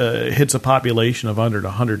probably hits a population of under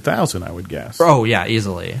 100,000, I would guess. Oh, yeah,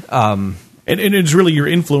 easily. And it's really your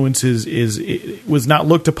influence was not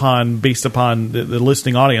looked upon based upon the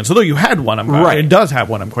listening audience. Although you had one, right. It does have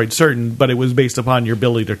one, I'm quite certain, but it was based upon your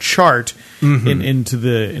ability to chart into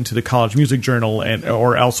the College Music Journal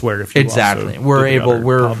or elsewhere. If you exactly,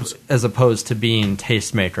 we're as opposed to being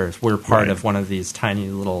tastemakers, we're part of one of these tiny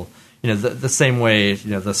little. The same way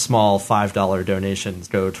the small $5 donations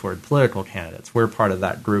go toward political candidates. We're part of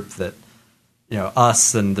that group that.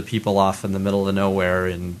 Us and the people off in the middle of nowhere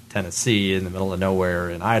in Tennessee, in the middle of nowhere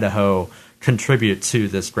in Idaho, contribute to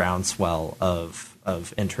this groundswell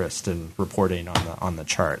of interest and reporting on the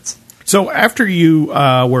charts. So after you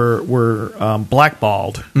were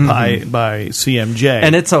blackballed by CMJ,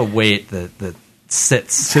 and it's a weight that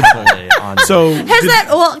sits heavily on. So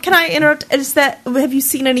can I interrupt? Have you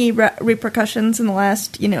seen any repercussions in the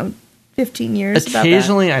last 15 years?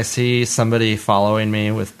 Occasionally I see somebody following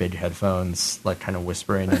me with big headphones, like kind of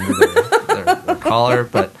whispering into their collar,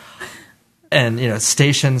 and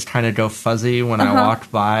stations kind of go fuzzy when I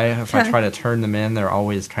walk by. If I try to turn them in, they're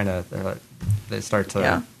always they start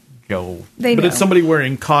to go. But it's somebody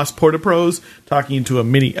wearing COS Porta-Pros talking into a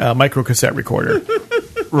mini micro cassette recorder.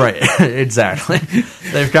 Right, exactly.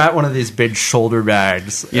 They've got one of these big shoulder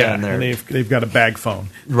bags. Yeah, and they've got a bag phone.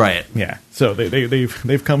 Right. Yeah. So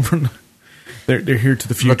they've come from. They're here to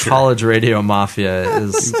the future. The college radio mafia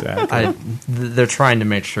is. Exactly. They're trying to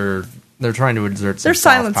make sure. They're trying to exert some. They're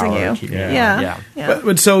silencing power you. Yeah.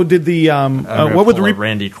 But so did the what would the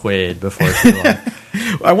Randy Quaid before too long.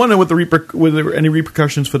 I want to know were there any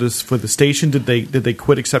repercussions for the station? Did they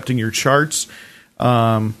quit accepting your charts? No.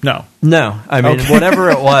 I mean,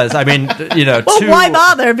 whatever it was. I mean, Well, why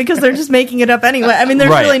bother? Because they're just making it up anyway. I mean,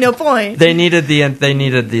 there's really no point. They needed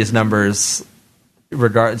these numbers.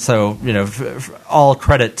 So all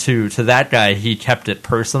credit to that guy. He kept it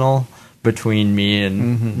personal between me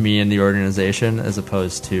and the organization, as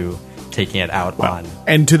opposed to taking it out on.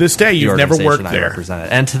 And to this day, you've never worked there.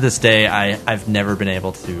 And to this day, I've never been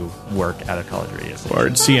able to work at a college radio station, or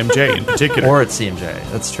at CMJ in particular, or at CMJ.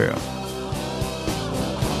 That's true.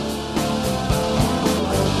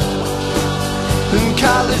 In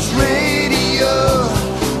college radio,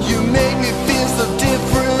 you make me feel so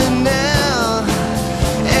different now.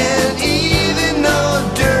 And even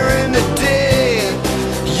though during the day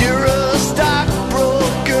you're a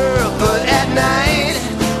stockbroker, but at night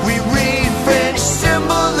we read French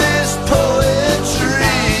symbolist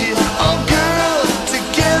poetry. Oh girl,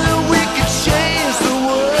 together we could change the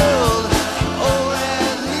world. Oh,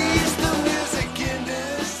 at least the music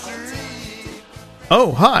industry.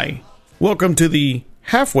 Oh, hi. Welcome to the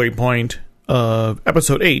halfway point of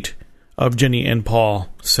episode 8 of Jenny and Paul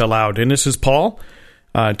Sell Out. And this is Paul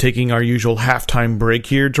taking our usual halftime break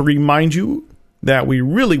here to remind you that we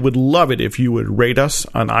really would love it if you would rate us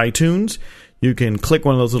on iTunes. You can click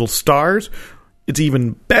one of those little stars. It's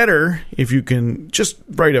even better if you can just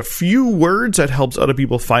write a few words that helps other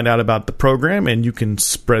people find out about the program, and you can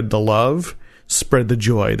spread the love, spread the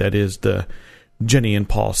joy that is the Jenny and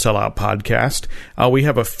Paul Sell Out podcast. We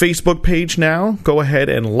have a Facebook page now. Go ahead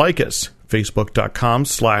and like us,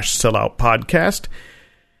 facebook.com/selloutpodcast.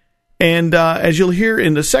 And as you'll hear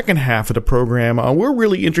in the second half of the program, we're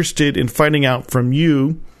really interested in finding out from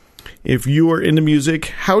you, if you are into music,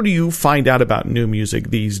 how do you find out about new music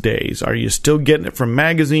these days? Are you still getting it from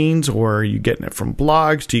magazines, or are you getting it from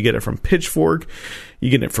blogs? Do you get it from Pitchfork? You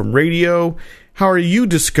getting it from radio? How are you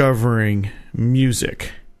discovering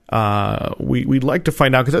music? We'd like to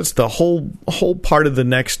find out, because that's the whole part of the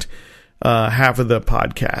next half of the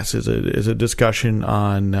podcast is a discussion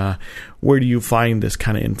on where do you find this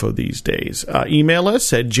kind of info these days. Email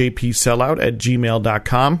us at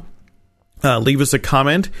jpsellout@gmail.com. Leave us a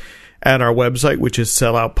comment at our website, which is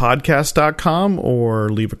selloutpodcast.com, or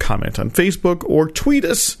leave a comment on Facebook, or tweet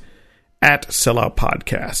us at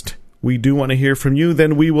selloutpodcast. We do want to hear from you.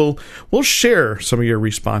 Then we'll share some of your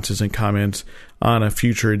responses and comments on a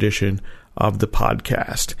future edition of the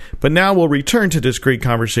podcast. But now we'll return to this great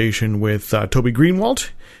conversation with Toby Greenwald,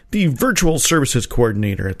 the Virtual Services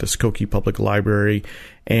Coordinator at the Skokie Public Library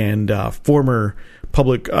and former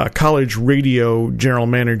public college radio general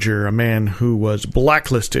manager, a man who was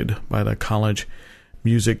blacklisted by the College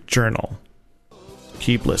Music Journal.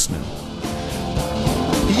 Keep listening.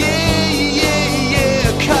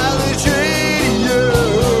 College radio.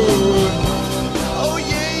 Oh,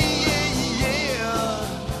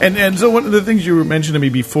 yeah. And so one of the things you were mentioning to me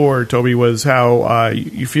before, Toby, was how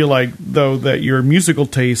you feel like, though, that your musical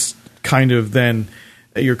taste kind of then,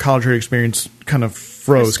 your college radio experience kind of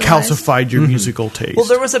froze, calcified your musical taste. Well,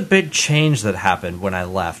 there was a big change that happened when I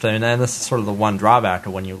left. I mean, and this is sort of the one drawback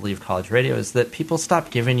of when you leave college radio is that people stop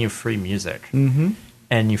giving you free music. Mm-hmm.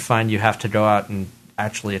 And you find you have to go out and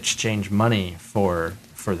actually exchange money for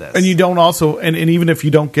this. And you don't also, and even if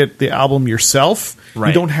you don't get the album yourself, right.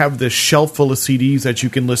 You don't have this shelf full of CDs that you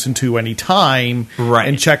can listen to anytime right.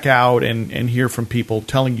 and check out and hear from people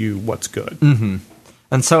telling you what's good. Mm-hmm.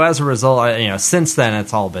 And so as a result, since then,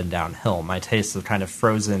 it's all been downhill. My tastes have kind of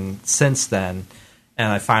frozen since then.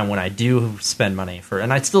 And I find when I do spend money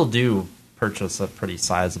and I still do purchase a pretty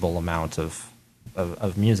sizable amount of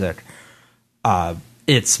music,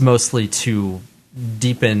 it's mostly to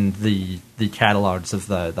deepen the catalogs of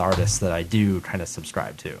the artists that I do kind of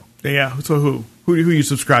subscribe to. Yeah. So who are you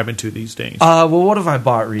subscribing to these days? Well, what have I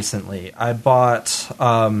bought recently? I bought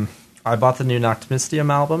the new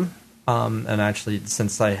Noctimistium album. And actually,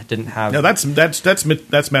 since I didn't have... No, that's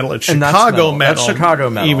metal. It's and Chicago metal. That's Chicago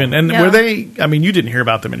metal. Even. And were they... I mean, you didn't hear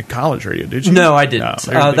about them in college radio, did you? No, I didn't.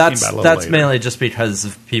 No, that's mainly just because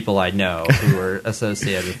of people I know who were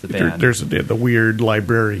associated with the band. There's the weird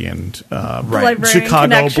librarian... Librarian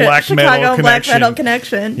Chicago black metal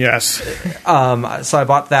connection. Yes. So I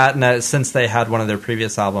bought that, and since they had one of their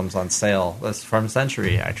previous albums on sale, that's from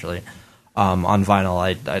Century, actually... on vinyl,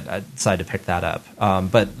 I decided to pick that up.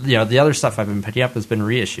 But the other stuff I've been picking up has been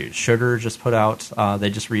reissued. Sugar just put out; they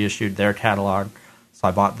just reissued their catalog, so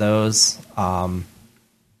I bought those. What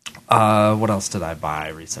else did I buy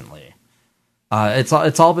recently? It's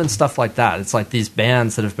all been stuff like that. It's like these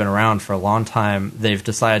bands that have been around for a long time. They've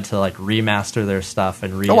decided to like remaster their stuff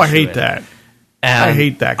and reissue it. Oh, I hate that. And I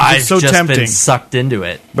hate that. 'Cause it's so just tempting. Been sucked into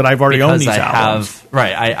it. But I've already owned these albums.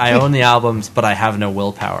 I own the albums, but I have no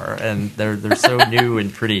willpower, and they're so new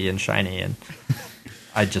and pretty and shiny, and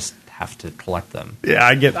I just have to collect them. Yeah,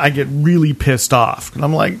 I get really pissed off, and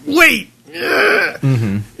I'm like, wait,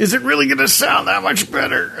 is it really going to sound that much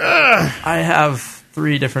better? I have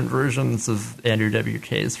 3 different versions of Andrew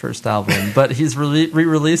WK's first album, but he's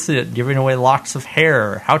re-releasing it, giving away locks of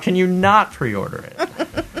hair. How can you not pre-order it?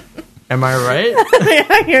 Am I right?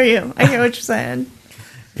 I hear you. I hear what you're saying.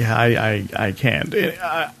 Yeah, I can't.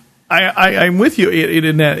 I'm with you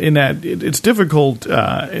in that it's difficult,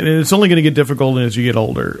 and it's only going to get difficult as you get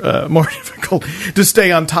older, more difficult to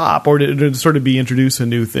stay on top or to sort of be introduced to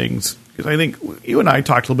new things. Because I think you and I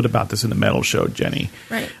talked a little bit about this in the metal show, Jenny,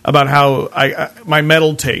 right? About how my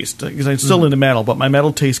metal taste, because I'm still into metal, but my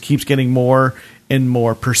metal taste keeps getting more and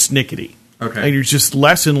more persnickety. Okay. And it's just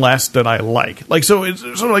less and less that I like. Like, so it's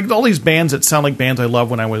sort of like all these bands that sound like bands I loved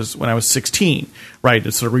when I was 16, right?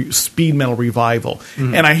 It's sort of speed metal revival.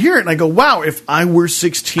 Mm-hmm. And I hear it and I go, wow, if I were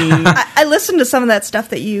 16. I listened to some of that stuff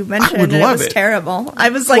that you mentioned and it was terrible. I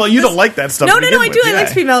was like, well, you don't like that stuff. No, I do. Yeah. I like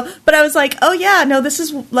speed metal. But I was like, oh yeah, no, this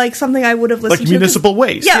is like something I would have listened to. Like Municipal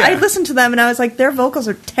Waste. Yeah, I listened to them and I was like, their vocals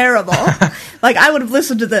are terrible. Like, I would have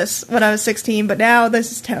listened to this when I was 16, but now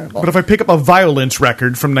this is terrible. But if I pick up a Violence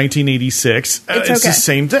record from 1986, it's the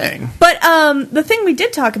same thing. But the thing we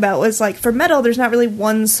did talk about was, like, for metal, there's not really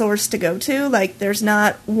one source to go to. Like, there's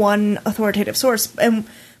not one authoritative source.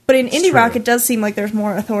 But in indie rock, it does seem like there's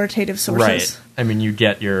more authoritative sources. Right. I mean, you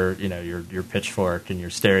get your Pitchfork and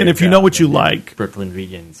your Stereo. And if you know what you like. Brooklyn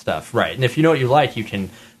Vegan stuff. Right. And if you know what you like, you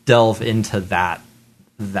can delve into that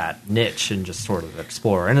niche and just sort of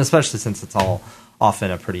explore. And especially since it's all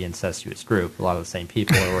often a pretty incestuous group. A lot of the same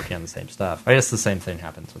people are working on the same stuff. I guess the same thing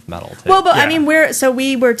happens with metal, too. Well, but I mean,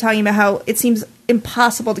 we were talking about how it seems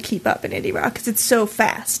impossible to keep up in indie rock because it's so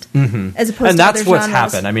fast, as opposed to other genres. And that's what's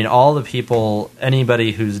happened. I mean, all the people,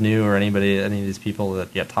 anybody who's new or any of these people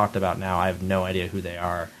that get talked about now, I have no idea who they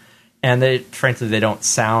are. And frankly, they don't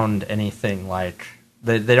sound anything like,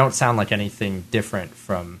 they don't sound like anything different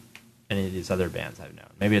from any of these other bands I've known.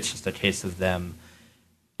 Maybe it's just a case of them,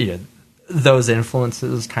 those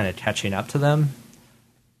influences kind of catching up to them.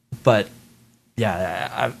 But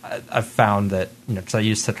yeah, I've found that, because I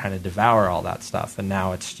used to kind of devour all that stuff, and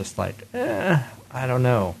now it's just like, I don't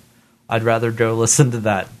know. I'd rather go listen to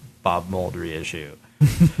that Bob Mould reissue.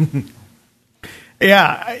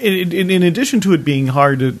 Yeah, in addition to it being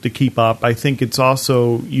hard to keep up, I think it's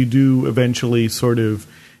also you do eventually sort of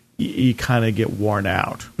you kind of get worn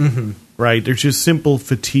out, right? There's just simple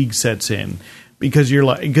fatigue sets in because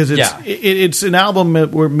it's an album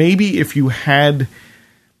where maybe if you had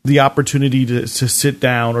the opportunity to sit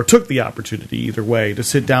down or took the opportunity either way to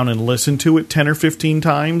sit down and listen to it 10 or 15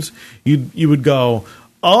 times, you would go,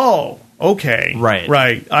 oh. Okay,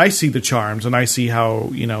 right. I see the charms, and I see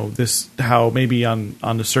how how maybe on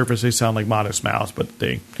the surface they sound like Modest Mouse, but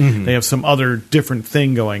they have some other different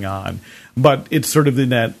thing going on. But it's sort of in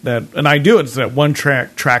that, and I do it's that one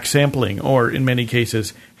track sampling, or in many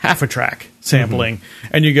cases half a track sampling,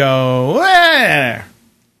 and you go,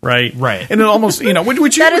 right, and it almost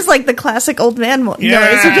which that is like the classic old man noise you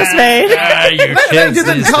just made. I did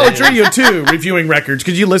that in college radio too, reviewing records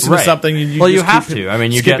because you listen to something and you have to. I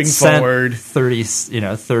mean, you skipping get sent forward 30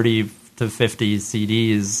 to 50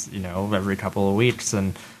 CDs, every couple of weeks,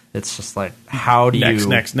 and it's just like how do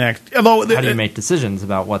next. Although how do you make decisions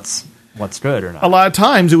about what's good or not? A lot of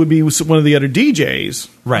times it would be one of the other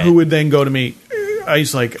DJs who would then go to me. I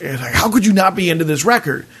was like, how could you not be into this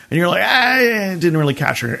record? And you're like, it didn't really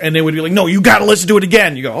catch her. And they would be like, no, you got to listen to it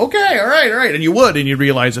again. You go, okay, all right. And you would, and you'd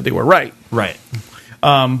realize that they were right. Right.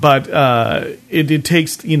 But it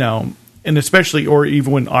takes, and especially, or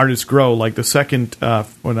even when artists grow, like the second,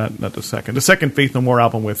 the second Faith No More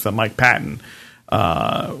album with Mike Patton,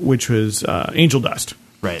 which was Angel Dust.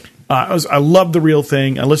 Right. I love The Real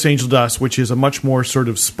Thing. I listen to Angel Dust, which is a much more sort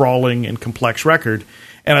of sprawling and complex record.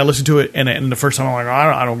 And I listened to it, and the first time I'm like,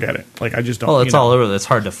 I don't get it. Like, I just don't. Well, it's all over. It's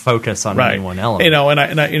hard to focus on any one element.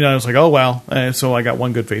 And I was like, oh well. So I got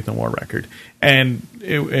one good Faith No More record, and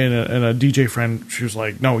a DJ friend, she was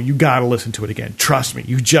like, no, you got to listen to it again. Trust me,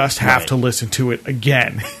 you just have to listen to it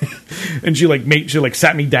again. And she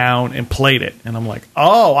sat me down and played it, and I'm like,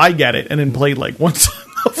 oh, I get it, and then played like once.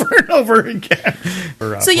 Over and over again.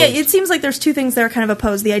 It seems like there's two things that are kind of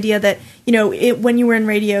opposed. The idea that, when you were in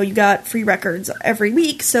radio, you got free records every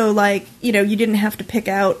week, so, you didn't have to pick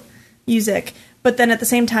out music. But then at the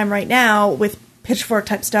same time right now, with Pitchfork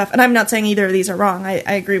type stuff, and I'm not saying either of these are wrong, I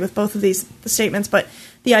agree with both of the statements, but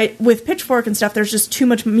with Pitchfork and stuff, there's just too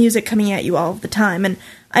much music coming at you all of the time. And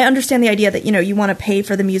I understand the idea that, you want to pay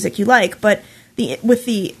for the music you like, but with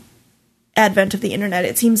the advent of the internet,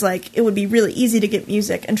 it seems like it would be really easy to get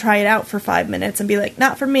music and try it out for 5 minutes and be like,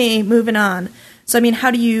 not for me, moving on. So, I mean,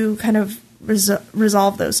 how do you kind of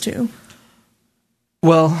resolve those two?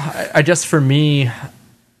 Well, I just, for me,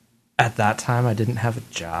 at that time, I didn't have a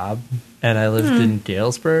job, and I lived in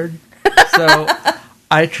Galesburg. So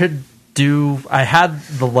I had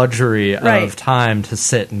the luxury of time to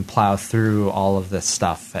sit and plow through all of this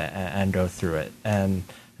stuff and go through it. And,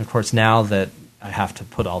 of course, now that I have to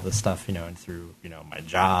put all this stuff, and through, my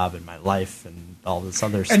job and my life and all this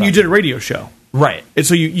other stuff. And you did a radio show. Right. And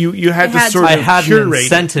so you had to sort of I had curate an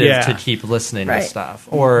incentive to keep listening to stuff.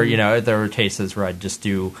 Or, there were cases where I'd just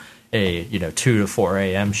do a, 2 to 4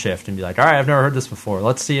 a.m. shift and be like, all right, I've never heard this before.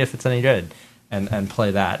 Let's see if it's any good. And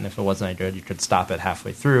play that. And if it wasn't any good, you could stop it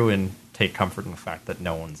halfway through and take comfort in the fact that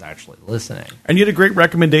no one's actually listening. And you had a great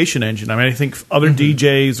recommendation engine. I mean, I think other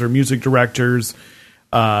DJs or music directors...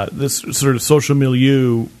 this sort of social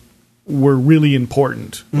milieu were really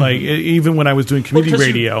important. Like even when I was doing community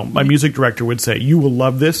radio, my music director would say, "You will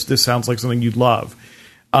love this. This sounds like something you'd love."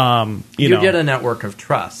 You get a network of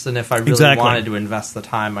trust, and if I really wanted to invest the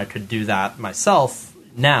time, I could do that myself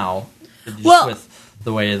now. With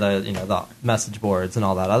the way the message boards and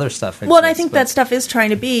all that other stuff exists. Well, and I think that stuff is trying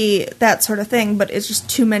to be that sort of thing, but it's just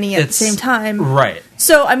too many at the same time. Right.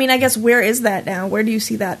 So, I mean, I guess where is that now? Where do you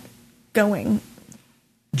see that going?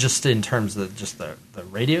 Just in terms of just the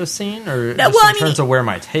radio scene, or in terms of where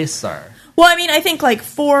my tastes are? Well, I mean, I think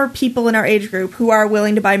for people in our age group who are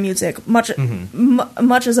willing to buy music, much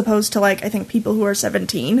as opposed to I think people who are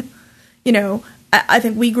 17, I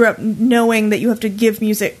think we grew up knowing that you have to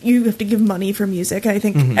give money for music. I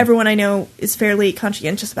think everyone I know is fairly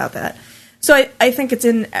conscientious about that. So I think it's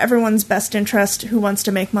in everyone's best interest who wants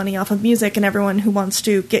to make money off of music and everyone who wants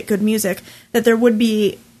to get good music that there would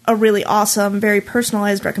be a really awesome, very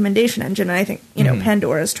personalized recommendation engine. And I think,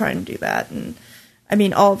 Pandora is trying to do that. And I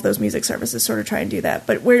mean, all of those music services sort of try and do that.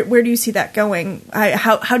 But where do you see that going?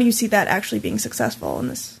 How do you see that actually being successful in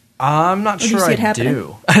this? I'm not sure I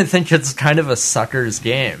do. I think it's kind of a sucker's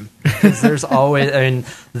game. Because there's always,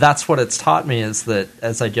 that's what it's taught me is that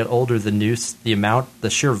as I get older, the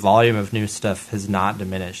sheer volume of new stuff has not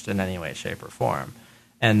diminished in any way, shape, or form.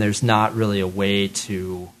 And there's not really a way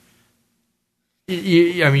to...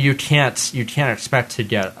 you can't expect to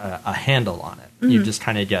get a handle on it. You just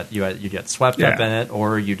kind of get swept up in it,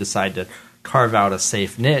 or you decide to carve out a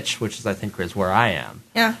safe niche, which is I think is where I am.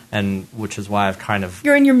 Yeah. And which is why I've kind of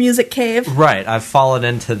You're in your music cave. right. I've fallen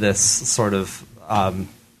into this sort of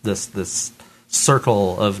this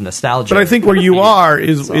circle of nostalgia. But I think where you are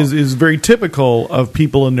is So- is very typical of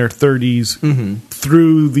people in their 30s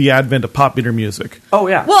through the advent of popular music. Oh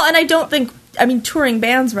yeah. Well, and I don't think, I mean, touring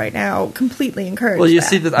bands right now completely encourage Well, you that.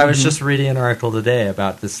 see that I was just reading an article today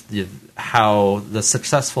about this, how the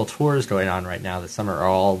successful tours going on right now this summer are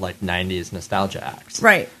all like 90s nostalgia acts.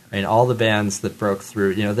 Right. I mean, all the bands that broke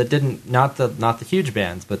through, that didn't, not the huge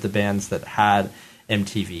bands, but the bands that had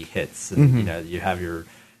MTV hits, and you have your,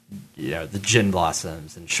 the Gin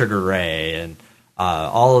Blossoms and Sugar Ray and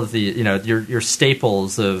all of the, your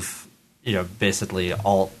staples of, basically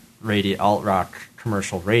alt rock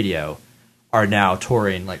commercial radio are now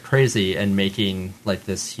touring like crazy and making like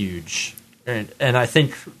this huge, and I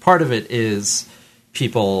think part of it is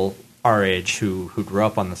people our age who grew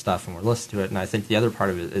up on the stuff and were listening to it, and I think the other part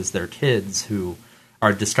of it is their kids who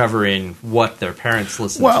are discovering what their parents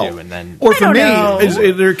listened to, and then or for don't me,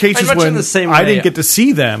 know. there are cases Much in when the same I way. didn't get to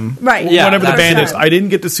see them. Right. Yeah, whatever the that's band is, true. I didn't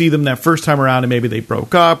get to see them that first time around, and maybe they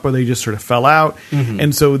broke up or they just sort of fell out.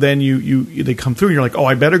 And so then they come through, and you're like, oh,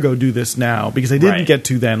 I better go do this now because I didn't Right. get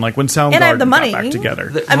to then. Like when Soundgarden And I have the money. got back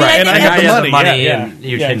together. I mean, I and think I I have have the money, yeah, and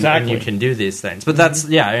you yeah, can exactly. and you can do these things. But that's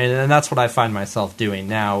and that's what I find myself doing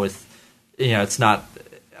now. With it's not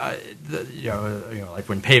like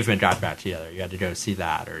when Pavement got back together, you had to go see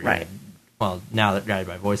that, or Right. well, now that Guided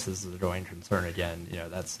by Voices is a going concern again,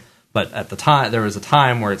 that's. But at the time, there was a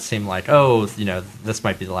time where it seemed like, oh, this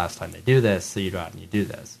might be the last time they do this, so you go out and you do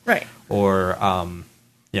this, Right. or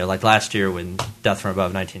like last year when Death from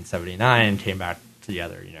Above 1979 came back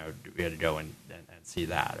together, we had to go and see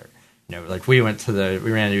that, or like we ran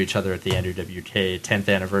into each other at the Andrew WK 10th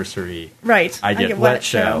anniversary, Right. I Get Wet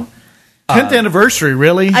show. 10th anniversary,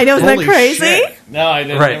 really? I know, isn't that Holy crazy? shit. No, I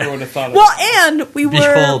didn't. Right. Never would have thought of Well, that. and we were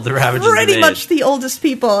Behold the ravages of pretty age. much the oldest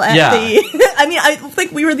people at Yeah. the. I mean, I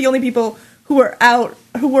think we were the only people who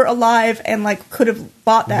were alive and like could have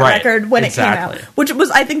bought that Right. record when it came Exactly. out, which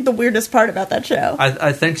was, I think, the weirdest part about that show.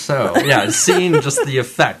 I think so. Yeah, seeing just the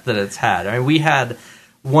effect that it's had. I mean, we had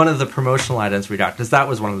one of the promotional items we got, because that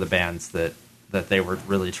was one of the bands that they were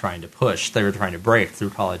really trying to push. They were trying to break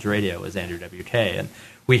through college radio, was Andrew WK. And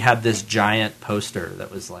we had this giant poster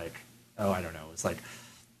that was like, it was like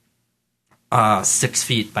 6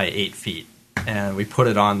 feet by 8 feet. And we put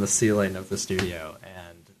it on the ceiling of the studio,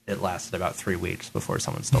 and it lasted about 3 weeks before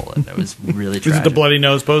someone stole it. It was really Is it tragic. the Bloody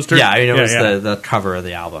Nose poster? Yeah, I mean, it was yeah. the cover of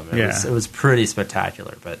the album. Yeah. It was pretty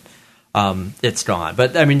spectacular, but it's gone.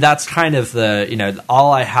 But I mean, that's kind of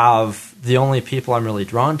all I have. The only people I'm really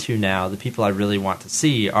drawn to now, the people I really want to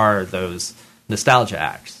see, are those nostalgia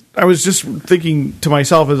acts. I was just thinking to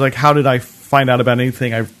myself, is like, how did I find out about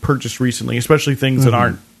anything I've purchased recently, especially things that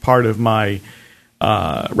aren't part of my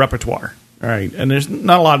repertoire. All right, and there's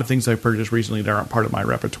not a lot of things I've purchased recently that aren't part of my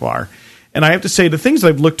repertoire. And I have to say, the things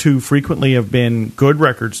I've looked to frequently have been good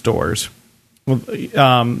record stores.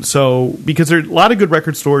 So because there a lot of good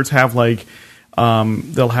record stores have like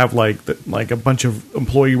they'll have like a bunch of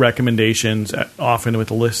employee recommendations, often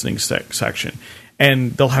with a listening section.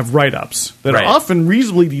 And they'll have write-ups that Right. are often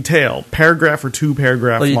reasonably detailed, paragraph or two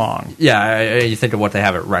paragraph long. Yeah, you think of what they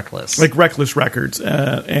have at Reckless. Like Reckless Records.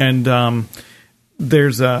 And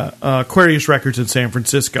there's Aquarius Records in San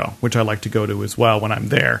Francisco, which I like to go to as well when I'm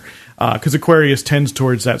there. Because Aquarius tends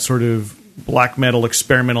towards that sort of black metal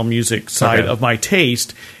experimental music side Okay. of my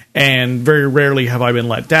taste. And very rarely have I been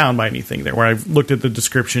let down by anything there, where I've looked at the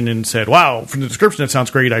description and said, wow, from the description that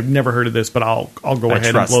sounds great. I've never heard of this, but I'll go ahead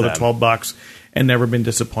and trust blow the them. $12 and never been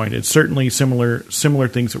disappointed. Certainly similar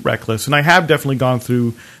things at Reckless. And I have definitely gone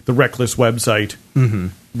through the Reckless website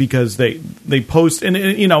because they post,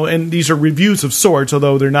 and these are reviews of sorts,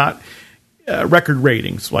 although they're not record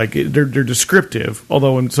ratings. Like they're descriptive,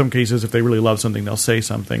 although in some cases, if they really love something, they'll say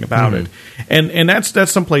something about it. And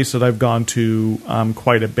that's some place that I've gone to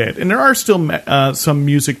quite a bit. And there are still some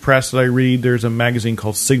music press that I read. There's a magazine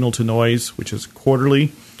called Signal to Noise, which is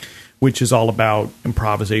quarterly, which is all about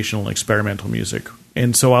improvisational and experimental music.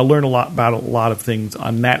 And so I learn about a lot of things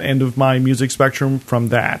on that end of my music spectrum from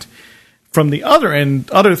that. From the other end,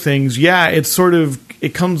 other things,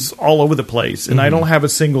 it comes all over the place. And I don't have a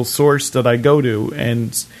single source that I go to.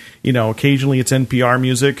 And, occasionally it's NPR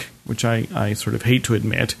music, which I sort of hate to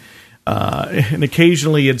admit. And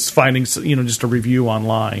occasionally it's finding, just a review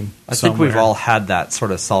online. I think we've somewhere. all had that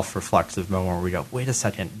sort of self-reflexive moment where we go, wait a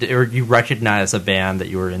second, or you recognize a band that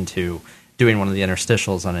you were into doing one of the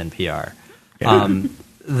interstitials on NPR.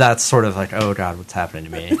 That's sort of like, oh God, what's happening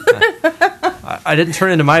to me? I didn't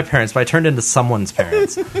turn into my parents, but I turned into someone's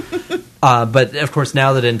parents. But of course,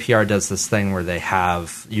 now that NPR does this thing where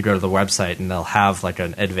you go to the website and they'll have like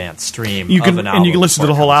an advanced stream of an album. And you can listen to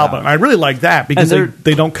the whole album. I really like that because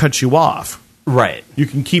they don't cut you off. Right. You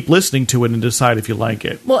can keep listening to it and decide if you like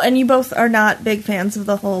it. Well, and you both are not big fans of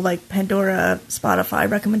the whole like Pandora, Spotify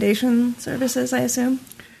recommendation services, I assume.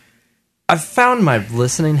 I've found my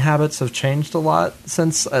listening habits have changed a lot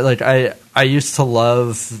since I used to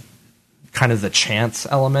love kind of the chance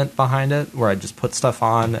element behind it, where I just put stuff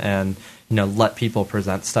on and let people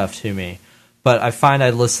present stuff to me. But I find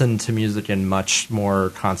I listen to music in much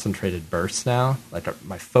more concentrated bursts now. Like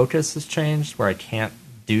my focus has changed, where I can't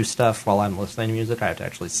do stuff while I'm listening to music. I have to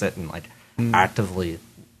actually sit and actively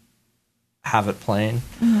have it playing.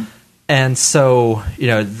 Mm-hmm. And so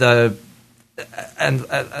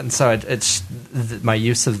my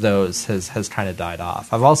use of those has kind of died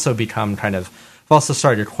off. I've also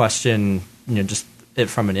started to question just it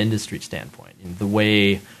from an industry standpoint, the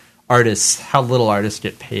way how little artists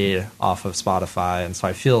get paid off of Spotify, and so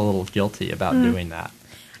I feel a little guilty about doing that.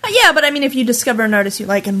 Yeah, but I mean, if you discover an artist you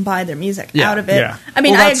like and buy their music out of it, yeah. I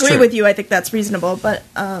mean, Well, I that's agree true. with you. I think that's reasonable, but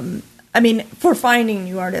I mean, for finding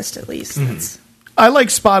new artists at least, that's I like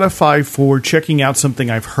Spotify for checking out something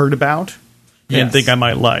I've heard about and Yes. think I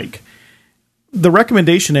might like. The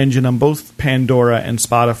recommendation engine on both Pandora and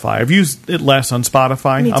Spotify, I've used it less on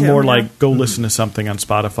Spotify. Me I'm too, more yeah. like, go listen to something on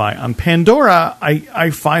Spotify. On Pandora, I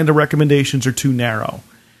find the recommendations are too narrow.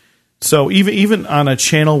 So even on a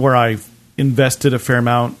channel where I've invested a fair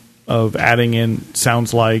amount of adding in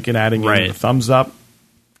sounds like and adding in the thumbs up,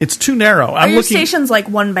 it's too narrow. Are your stations like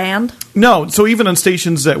one band? No, so even on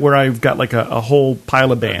stations where I've got like a whole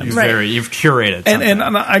pile of bands. You've curated something.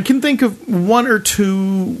 And I can think of one or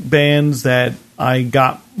two bands that I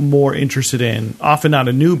got more interested in. Often not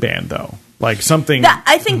a new band though, like something.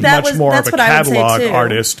 I think much more that's of a what I would say, catalog too.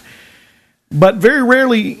 artist. But very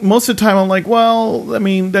rarely, most of the time, I'm like, well, I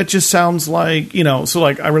mean, that just sounds like So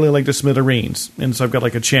like, I really like the Smithereens, and so I've got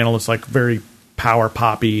like a channel that's like very power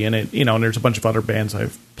poppy, and it and there's a bunch of other bands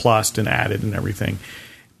I've plussed and added and everything.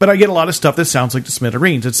 But I get a lot of stuff that sounds like the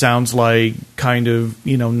Smithereens. It sounds like kind of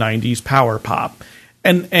 90s power pop,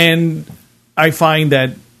 and I find that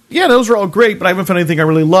those are all great, but I haven't found anything I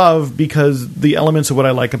really love because the elements of what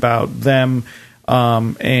I like about them,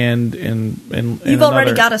 and You've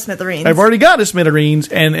already got a Smithereens. I've already got a Smithereens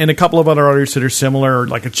and a couple of other artists that are similar,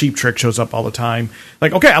 like a Cheap Trick shows up all the time.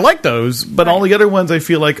 Like, okay, I like those, but all the other ones I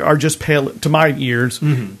feel like are just pale, to my ears,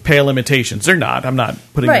 pale imitations. They're not. I'm not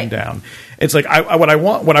putting them down. It's like what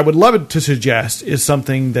I would love to suggest is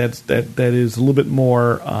something that is a little bit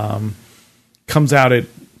more comes out at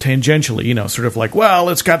tangentially, sort of like, well,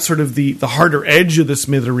 it's got sort of the harder edge of the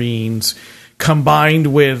Smithereens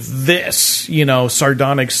combined with this,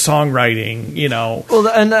 sardonic songwriting, Well,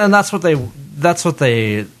 and that's what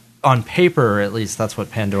they on paper, at least, that's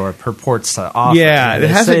what Pandora purports to offer. Yeah, they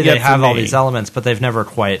it hasn't say yet they have for all me. these elements, but they've never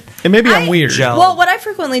quite. And maybe I'm weird. gelled. Well, what I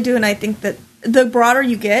frequently do, and I think that the broader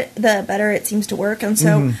you get, the better it seems to work. And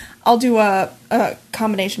so I'll do a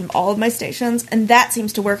combination of all of my stations, and that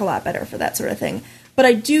seems to work a lot better for that sort of thing. But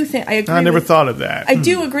I do think I agree. I never thought of that. I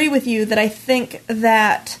do agree with you that I think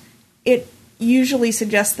that it usually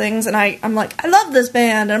suggests things, and I'm like, I love this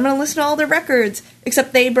band, and I'm going to listen to all their records,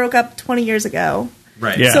 except they broke up 20 years ago.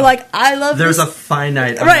 Right. Yeah. So, like, I love There's this. a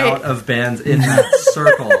finite Right. amount of bands in that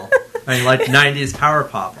circle. I mean, like 90s power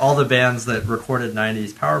pop. All the bands that recorded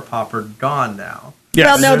 90s power pop are gone now. Yes.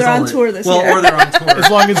 Well, no, There's they're on only- tour this well, year. or they're on tour. As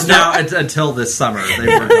long as now until this summer, they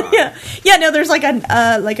were gone. Yeah, no, there's like a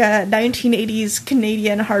 1980s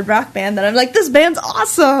Canadian hard rock band that I'm like, this band's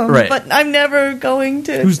awesome, Right. but I'm never going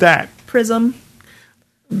to. Who's that? Prism?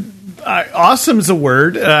 Awesome's a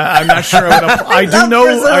word. I'm not sure. I do love know.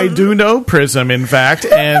 Prism. I do know Prism, in fact,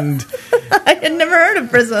 and I had never heard of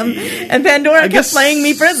Prism, and Pandora kept guess playing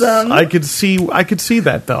me Prism. I could see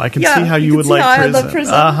that though. I could Yeah, see how you can would see like how I Prism. love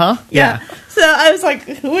Prism. Yeah. So I was like,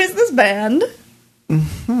 who is this band?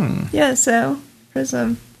 Yeah, so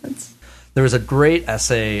Prism. That's There was a great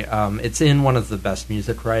essay. It's in one of the best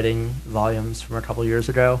music writing volumes from a couple years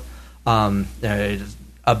ago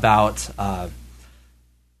about.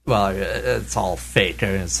 Well, it's all fake. I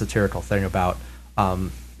mean, it's a satirical thing about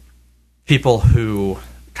people who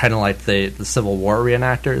kind of like the Civil War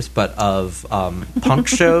reenactors, but of punk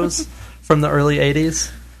shows from the early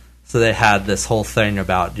 '80s. So they had this whole thing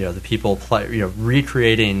about the people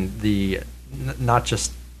recreating the not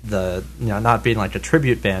just the not being like a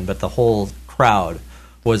tribute band, but the whole crowd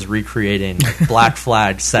was recreating Black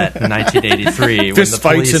Flag set in 1983 when Fist the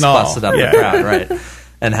fights police and all. busted up Yeah. the crowd, right?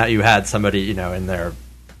 And how you had somebody in there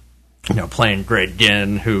playing Greg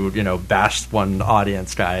Ginn who bashed one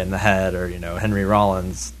audience guy in the head, or Henry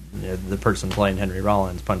Rollins the person playing Henry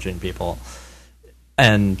Rollins punching people.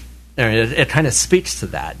 And it kind of speaks to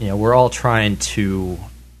that. We're all trying to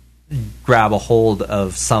grab a hold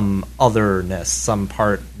of some otherness, some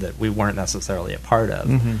part that we weren't necessarily a part of,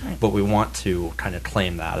 but we want to kind of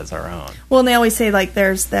claim that as our own. Well, and they always say, like,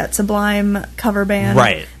 there's that Sublime cover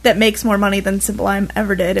band that makes more money than Sublime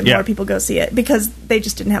ever did, and more people go see it because they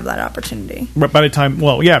just didn't have that opportunity. But by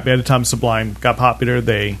the time Sublime got popular,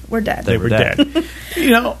 they were dead. They were dead.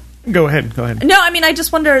 Go ahead. No, I mean, I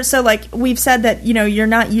just wonder, so, like, we've said that, you're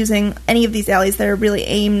not using any of these alleys that are really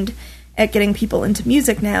aimed at getting people into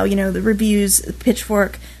music now, the reviews,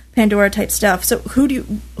 Pitchfork, Pandora type stuff. So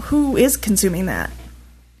who is consuming that?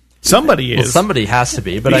 Somebody is. Well, somebody has to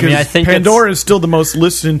be, but because I think Pandora is still the most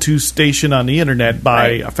listened to station on the internet by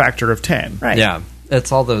a factor of 10. Right. Yeah.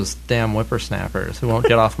 It's all those damn whippersnappers who won't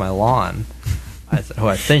get off my lawn. Who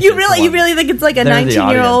I think you really think it's like a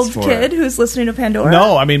 19-year-old kid who's listening to Pandora?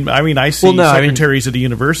 No, I mean I see secretaries at the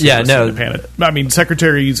university listening to Pandora. I mean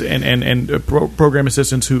secretaries and program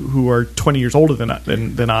assistants who are 20 years older than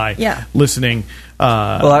I listening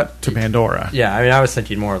to Pandora. Yeah, I mean I was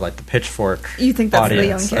thinking more like the Pitchfork. You think that's audience. the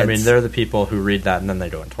young kids? I mean they're the people who read that and then they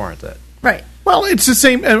go and torrent it. Right. Well, it's the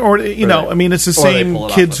same, it's the same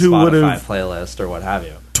kids who would have playlist or what have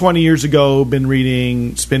you. 20 years ago been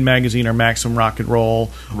reading Spin Magazine or Maxim Rock and Roll,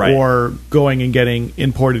 or going and getting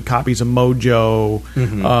imported copies of Mojo,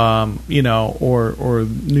 or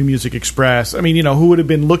New Music Express. I mean, who would have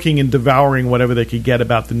been looking and devouring whatever they could get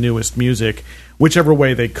about the newest music, whichever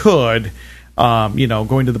way they could,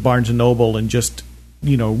 going to the Barnes & Noble and just,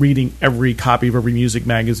 reading every copy of every music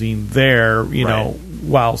magazine there,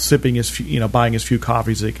 while sipping buying as few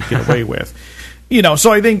coffees they could get away with.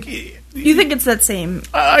 So I think... You think it's that same?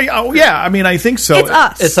 I mean, I think so. It's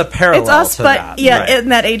us. It's a parallel. It's us, to but that. in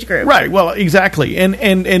that age group. Right. Well, exactly,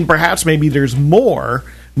 and perhaps maybe there's more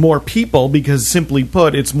people because, simply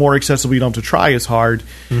put, it's more accessible. You don't have to try as hard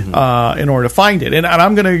in order to find it. And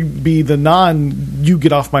I'm going to be the you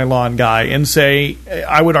get off my lawn guy and say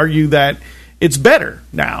I would argue that it's better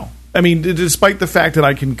now. I mean, despite the fact that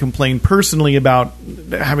I can complain personally about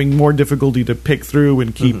having more difficulty to pick through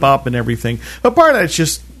and keep up and everything, but part of that's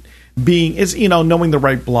just knowing the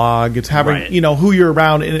right blog. It's having who you're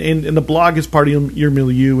around, and the blog is part of your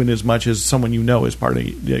milieu in as much as someone is part of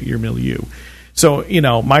your milieu. So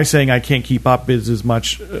my saying I can't keep up is as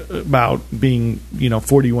much about being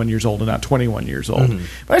 41 years old and not 21 years old.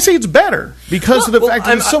 But I say it's better because of the fact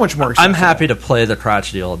that it's so much more accessible. I'm happy to play the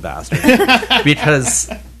crotchety old bastard because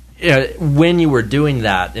when you were doing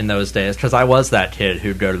that in those days, because I was that kid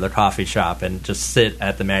who'd go to the coffee shop and just sit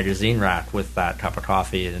at the magazine rack with that cup of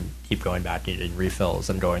coffee and keep going back needing refills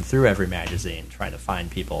and going through every magazine trying to find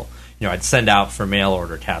people. I'd send out for mail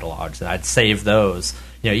order catalogs and I'd save those.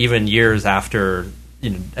 Even years after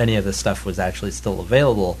any of this stuff was actually still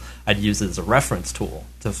available, I'd use it as a reference tool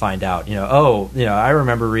to find out. I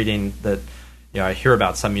remember reading that. I hear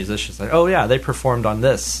about some musicians like, oh yeah, they performed on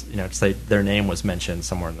this. Say their name was mentioned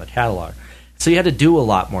somewhere in the catalog. So you had to do a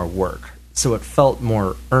lot more work. So it felt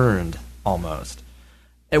more earned almost.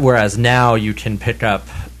 Whereas now you can pick up.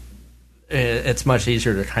 It's much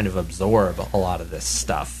easier to kind of absorb a lot of this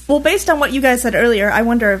stuff. Well, based on what you guys said earlier, I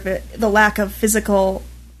wonder if the lack of physical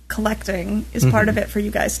collecting is part of it for you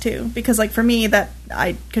guys too. Because, like, for me, that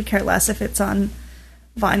I could care less if it's on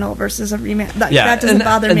vinyl versus a remix. That doesn't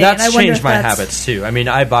bother me. That's and I changed my habits too.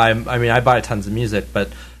 I buy tons of music, but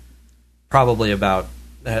probably about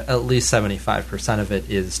at least 75% of it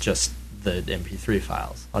is just the MP3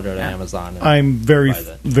 files. I'll go to Amazon. And I'm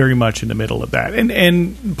very much in the middle of that,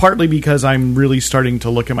 and partly because I'm really starting to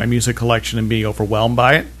look at my music collection and be overwhelmed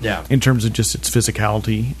by it. Yeah. In terms of just its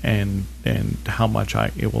physicality and how much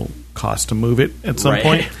it will cost to move it at some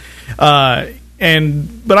point.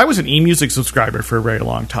 But I was an eMusic subscriber for a very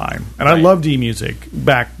long time, and I loved eMusic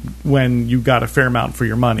back when you got a fair amount for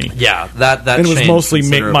your money. Yeah, that and it was mostly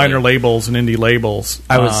minor labels and indie labels.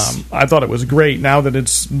 I thought it was great. Now that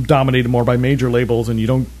it's dominated more by major labels and you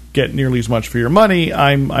don't get nearly as much for your money,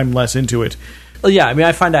 I'm less into it. Well, yeah,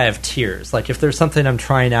 I find I have tiers. Like, if there's something I'm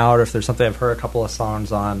trying out, or if there's something I've heard a couple of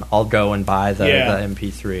songs on, I'll go and buy the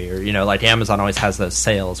MP3. Or, like Amazon always has those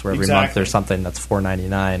sales where every month there's something that's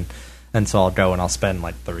 $4.99. And so I'll go and I'll spend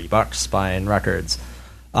like $3 buying records.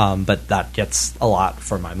 But that gets a lot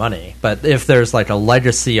for my money. But if there's like a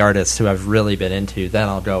legacy artist who I've really been into, then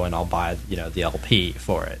I'll go and I'll buy, the LP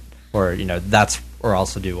for it. Or, or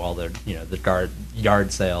also do all the, the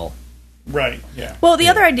yard sale. Right, yeah. Well, the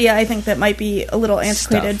other idea I think that might be a little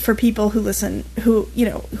antiquated for people who listen, who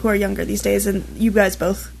are younger these days, and you guys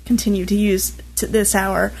both continue to use to this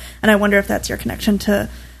hour, and I wonder if that's your connection to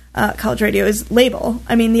college radio is label.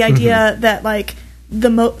 I mean, the idea that like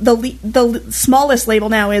the smallest label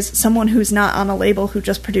now is someone who's not on a label who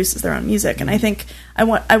just produces their own music, and I think I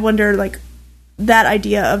wonder like that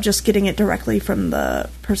idea of just getting it directly from the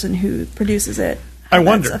person who produces it. I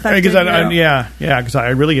wonder because because I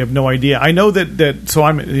really have no idea. I know that so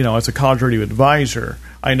I'm as a college radio advisor,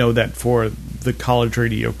 I know that for the college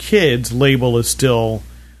radio kids, label is still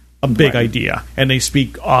a big idea, and they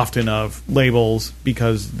speak often of labels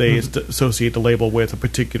because they associate the label with a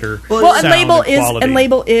particular sound and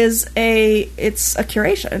label is it's a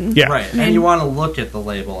curation. Yeah, right. And you want to look at the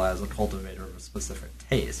label as a cultivator of a specific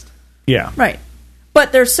taste. Yeah, right.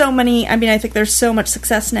 But there's so many. I mean, I think there's so much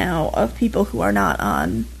success now of people who are not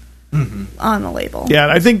on the label. Yeah,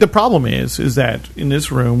 I think the problem is that in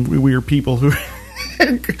this room we are people who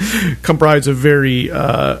comprise a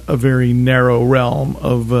very narrow realm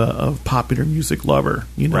of popular music lover,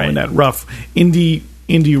 in that rough indie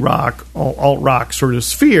rock, alt rock sort of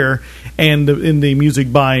sphere, and in the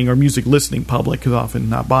music buying or music listening public, is often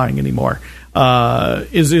not buying anymore,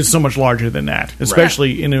 is so much larger than that.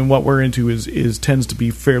 Especially in what we're into is tends to be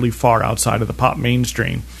fairly far outside of the pop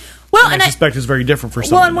mainstream. Well, and I suspect it's very different for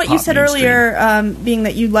some. Well, and what you said earlier, being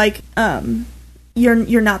that you like.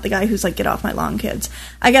 You're not the guy who's like, get off my lawn, kids.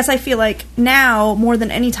 I guess I feel like now, more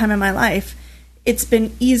than any time in my life, it's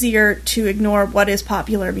been easier to ignore what is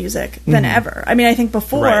popular music than ever. I mean, I think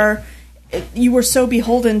before, you were so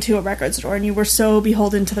beholden to a record store and you were so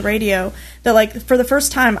beholden to the radio that, like, for the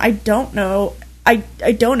first time, I don't know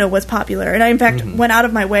what's popular. And I, in fact, went out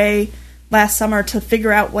of my way last summer to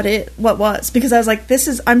figure out what was, because I was like,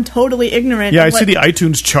 I'm totally ignorant. Yeah, I see the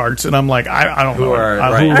iTunes charts, and I'm like, I don't know.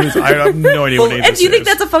 I have no idea what it is. And do you think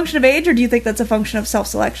that's a function of age, or do you think that's a function of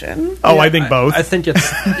self-selection? Oh, yeah, I think both. I think it's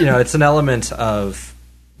it's an element of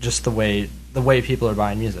just the way people are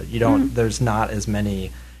buying music. You don't there's not as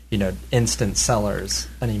many instant sellers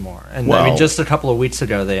anymore. And I mean, just a couple of weeks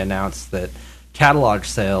ago, they announced that catalog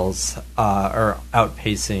sales are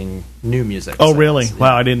outpacing new music. Oh, sales, really?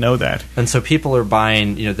 Wow, I didn't know that. And so people are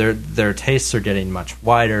buying. Their tastes are getting much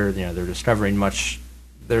wider. They're discovering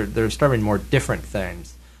They're discovering more different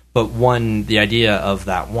things. But the idea of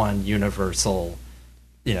that one universal.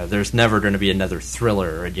 There's never going to be another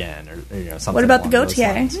Thriller again, or something. What about the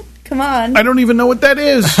Gautier? Come on. I don't even know what that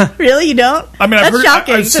is. Really, you don't? I mean,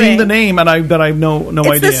 I've seen the name, and I've no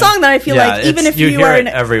idea. It's the song that I feel like even if you are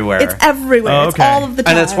everywhere, it's everywhere. Oh, okay. It's all of the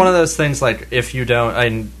time. And it's one of those things like if you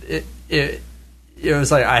don't, it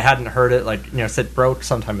was like I hadn't heard it. Like it broke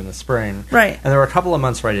sometime in the spring, right? And there were a couple of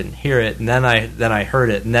months where I didn't hear it, and then I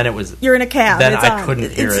heard it, and then it was you're in a cab. Then I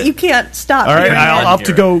couldn't hear it. You can't stop. All right, I'll have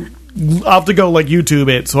to go. I'll have to go like YouTube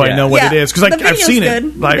it so I know what it is, because I've seen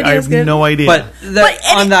it. I have no idea. But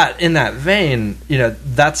in that vein,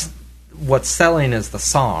 that's what's selling is the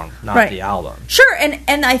song, not the album. Sure,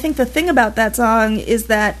 and I think the thing about that song is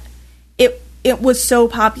that it was so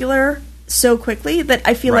popular so quickly that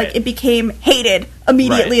I feel like it became hated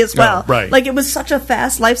immediately as well. Oh, right. Like it was such a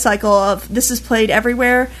fast life cycle of this is played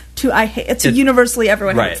everywhere to it's universally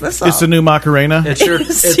everyone hates this song. It's the new Macarena. It's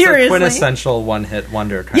a quintessential one-hit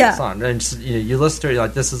wonder kind of song. And you listen to it, you're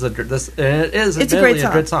like, this is a great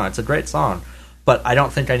song. It's a great song. But I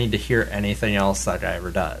don't think I need to hear anything else that guy ever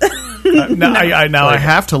does. I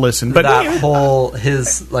have to listen. But that whole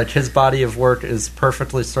his body of work is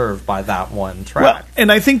perfectly served by that one track. Well,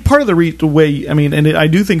 and I think part of the way, I mean, and I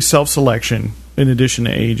do think self-selection, in addition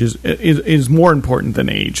to age, is more important than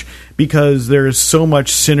age, because there is so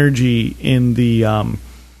much synergy in the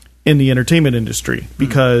entertainment industry,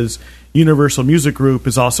 because Universal Music Group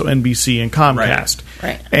is also NBC and Comcast,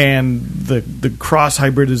 right. And the cross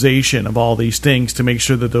hybridization of all these things to make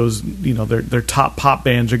sure that those their top pop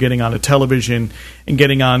bands are getting onto television and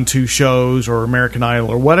getting onto shows or American Idol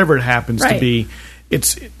or whatever it happens to be.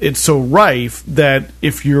 It's so rife that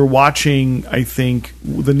if you're watching, I think,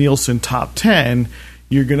 the Nielsen Top 10,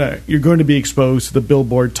 you're going to be exposed to the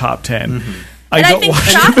Billboard Top 10. Mm-hmm. I don't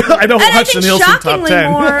watch the Nielsen Top 10.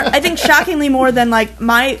 I think shockingly more than like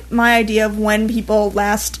my idea of when people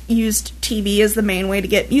last used TV as the main way to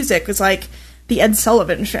get music was like the Ed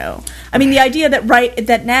Sullivan Show. I mean, the idea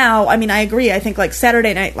that now, I mean, I agree. I think like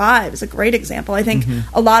Saturday Night Live is a great example. I think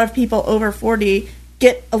a lot of people over 40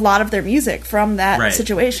 get a lot of their music from that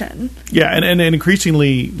situation. Yeah, and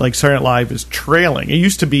increasingly, like Saturday Night Live is trailing. It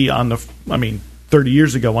used to be 30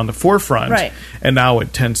 years ago on the forefront, and now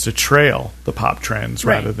it tends to trail the pop trends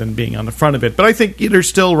rather than being on the front of it. But I think they're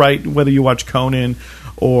still right, whether you watch Conan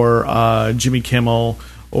or Jimmy Kimmel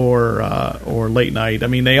or Late Night. I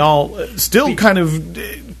mean, they all still kind of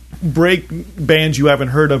break bands you haven't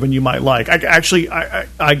heard of and you might like.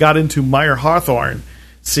 I got into Meyer Hawthorne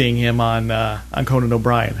seeing him on Conan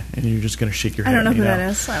O'Brien, and you're just going to shake your head. I don't know you who that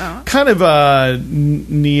is. I don't. Kind of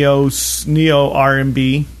neo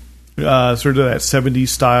R&B, sort of that 70s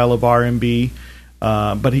style of R&B.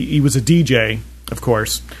 But he was a DJ, of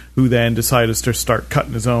course, who then decided to start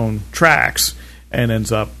cutting his own tracks and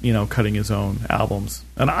ends up, cutting his own albums.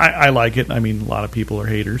 And I like it. I mean, a lot of people are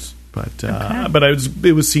haters, but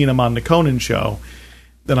it was seeing him on the Conan show.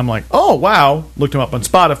 Then I'm like, oh wow! Looked him up on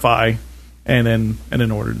Spotify, and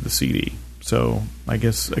then ordered the CD. So I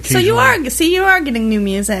guess occasionally. So you are getting new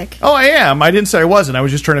music. Oh, I am. I didn't say I wasn't. I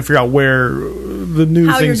was just trying to figure out where the new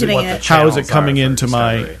How things. you're getting it. How is it coming Channels into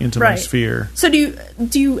are my for my sphere? So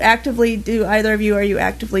do either of you, are you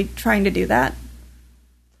actively trying to do that?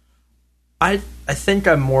 I think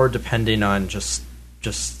I'm more depending on just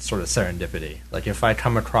sort of serendipity. Like if I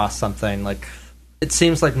come across something, like it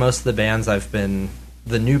seems like most of the bands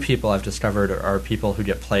the new people I've discovered are people who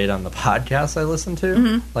get played on the podcasts I listen to.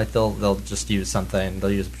 Mm-hmm. Like they'll just use something,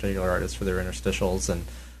 they'll use a particular artist for their interstitials,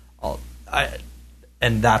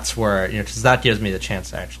 and that's where, because that gives me the chance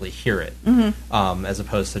to actually hear it, as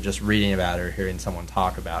opposed to just reading about it or hearing someone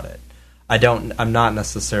talk about it. I'm not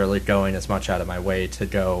necessarily going as much out of my way to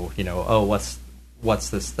go, what's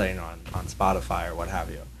this thing on Spotify or what have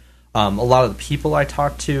you. A lot of the people I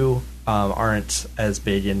talk to aren't as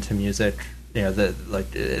big into music.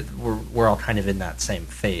 We're all kind of in that same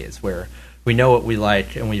phase where we know what we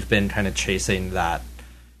like and we've been kind of chasing that,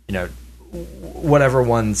 whatever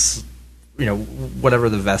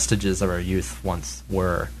the vestiges of our youth once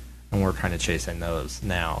were, and we're kind of chasing those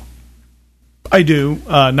now. I do,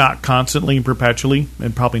 not constantly and perpetually,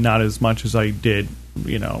 and probably not as much as I did,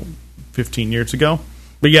 15 years ago.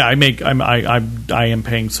 But yeah, I am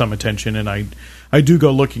paying some attention, and I do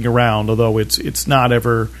go looking around, although it's not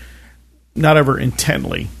ever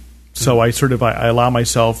intently. So I allow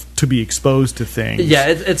myself to be exposed to things. Yeah,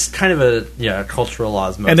 it's kind of a cultural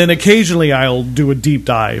osmosis. And then occasionally I'll do a deep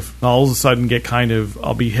dive. All of a sudden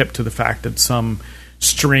I'll be hip to the fact that some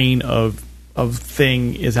strain of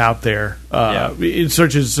thing is out there. It's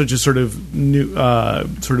such as sort of new,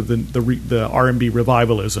 sort of the R&B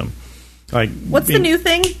revivalism. Like, what's the new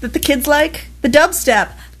thing that the kids like? The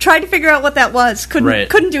dubstep. Tried to figure out what that was.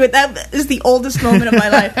 Couldn't do it. That is the oldest moment of my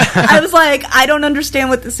life. I was like, I don't understand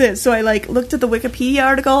what this is. So I looked at the Wikipedia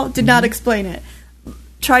article, did not explain it.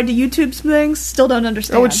 Tried to YouTube some things, still don't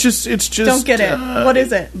understand. Oh, it's just don't get it. What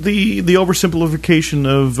is it? The oversimplification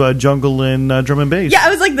of jungle and drum and bass. Yeah,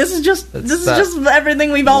 I was like, this is just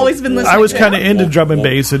everything we've always been listening to. I was kind of into drum and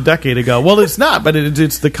bass a decade ago. Well, it's not, but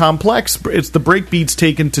it's the complex. It's the breakbeats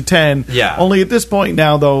taken to 10. Yeah. Only at this point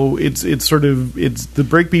now, though, it's the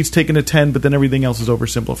breakbeats taken to 10, but then everything else is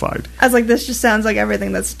oversimplified. I was like, this just sounds like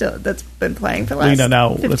everything that's been playing for the last now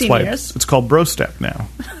 15 that's why years. it's called bro step now.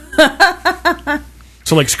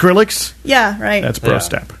 So like Skrillex, yeah, right. That's bro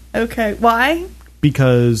step. Okay, why?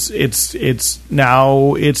 Because it's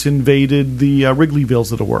invaded the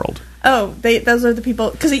Wrigleyvilles of the world. Oh, those are the people,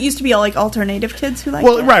 because it used to be all like alternative kids who like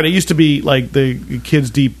Well, it. right. It used to be like the kids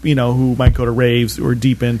deep, who might go to raves or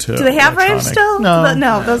deep into. Do they have raves still? No,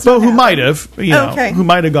 no. Those but don't who have might them. have, who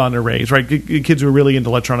might have gone to raves, right? Kids who are really into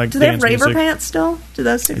electronic. Do they have dance raver music. pants still? Do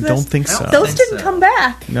those exist? I don't think so. Those didn't come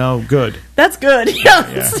back. No, good. That's good. Yeah.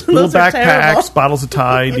 Those Little are backpacks, terrible. bottles of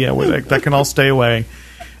Tide. Yeah, that can all stay away.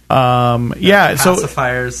 So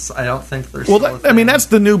pacifiers, I don't think they're. That's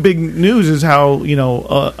the new big news is how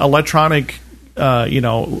electronic,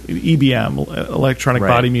 EBM, electronic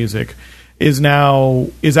body music, is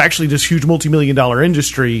actually this huge multi-million-dollar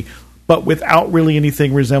industry, but without really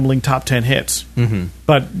anything resembling top 10 hits. Mm-hmm.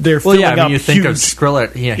 But they're filling up you think huge. of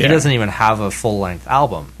Skrillex. He doesn't even have a full-length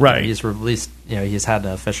album. Right. He's released. He's had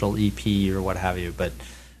an official EP or what have you, but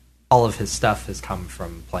all of his stuff has come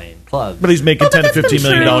from playing clubs. But he's making $10 to $15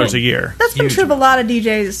 million true. a year. That's been true of a lot of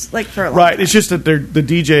DJs for a long Right. time. It's just that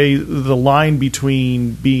the line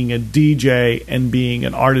between being a DJ and being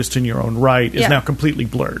an artist in your own right is now completely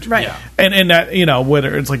blurred. Right. Yeah. And that,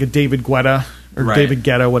 whether it's like a David Guetta or David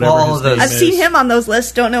Guetta, whatever All his of those- name I've is. seen him on those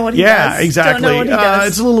lists. Don't know what he does. Yeah, exactly. Don't know what he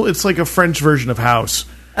does. It's like a French version of house.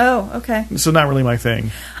 Oh, okay. So not really my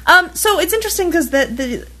thing. So it's interesting because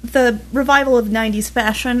the revival of 90s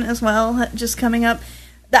fashion as well, just coming up.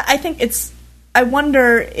 I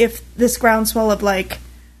wonder if this groundswell of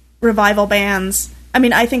revival bands. I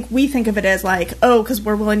mean, I think we think of it as because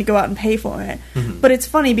we're willing to go out and pay for it. Mm-hmm. But it's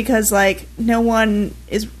funny because no one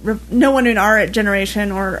in our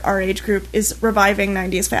generation or our age group is reviving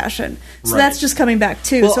 90s fashion. So that's just coming back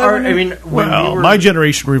too. Well, So my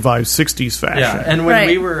generation revived 60s fashion. Yeah, and when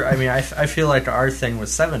we were, I feel like our thing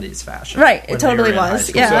was 70s fashion. Right, it when totally we were in high was.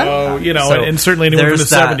 school. Yeah. So, and certainly anyone from the there's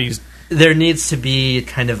that. 70s there needs to be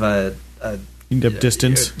kind of a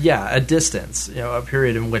distance. Yeah, a distance. A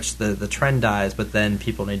period in which the trend dies, but then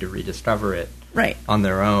people need to rediscover it Right. on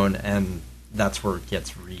their own, and that's where it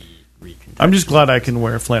gets recontextualized. I'm just glad I can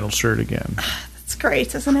wear a flannel shirt again. It's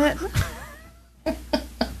great, isn't it?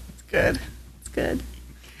 It's good. It's good.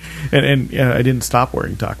 And I didn't stop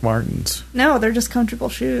wearing Doc Martens. No, they're just comfortable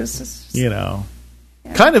shoes. It's just, Yeah.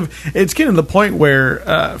 Kind of, it's getting to the point where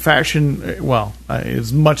fashion,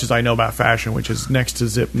 as much as I know about fashion, which is next to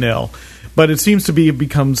zip nil, but it seems to be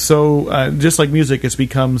become so, just like music, it's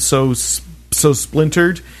become so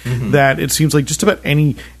splintered that it seems like just about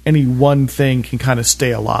any one thing can kind of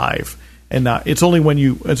stay alive. And it's only when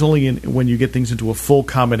you get things into a full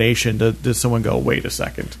combination does someone go, wait a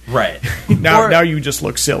second, right. now you just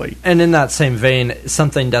look silly. And in that same vein,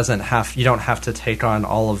 something you don't have to take on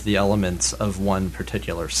all of the elements of one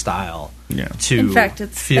particular style to In fact,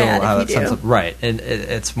 it's feel bad how if that you sense do. of right. And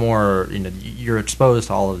it's more you're exposed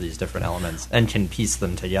to all of these different elements and can piece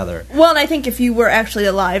them together. Well, and I think if you were actually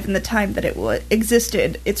alive in the time that it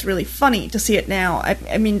existed, it's really funny to see it now.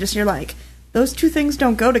 I mean, just you're like, those two things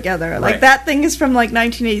don't go together. Like, Right. that thing is from,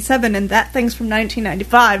 1987, and that thing's from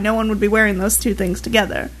 1995. No one would be wearing those two things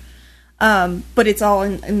together. But it's all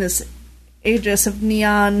in this aegis of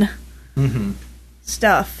neon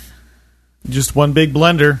stuff. Just one big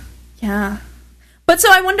blender. Yeah. But so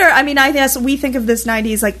I wonder, I guess we think of this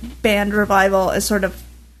 90s, band revival as sort of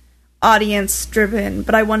audience-driven,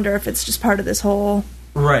 but I wonder if it's just part of this whole...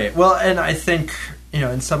 Right. Well, and I think,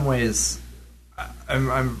 in some ways...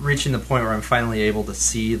 I'm reaching the point where I'm finally able to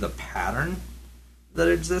see the pattern that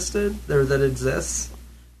exists,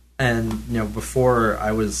 and before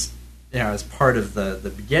I was part of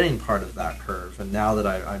the beginning part of that curve, and now that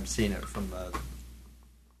I'm seeing it from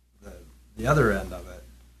the other end of it,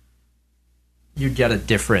 you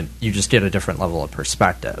just get a different level of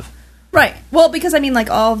perspective. Right. Well, because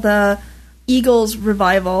all the Eagles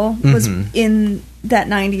revival was in that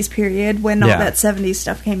 90s period when all that 70s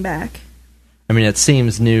stuff came back. I mean, it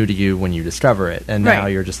seems new to you when you discover it, and now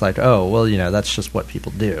Right. you're just like, oh, well, that's just what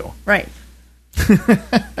people do. Right.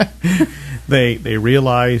 They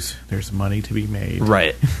realize there's money to be made,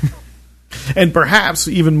 Right. and perhaps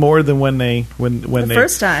even more than when they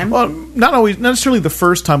First time. Well, not necessarily the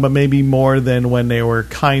first time, but maybe more than when they were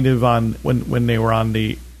kind of on when they were on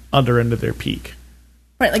the under end of their peak.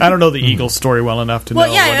 Right. I don't know the Eagles story well enough to Well,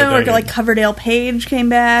 know. yeah, I whether remember, they- Coverdale Page came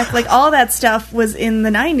back. All that stuff was in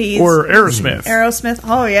the 90s. or Aerosmith, Aerosmith.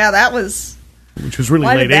 Oh, yeah, that was... which was really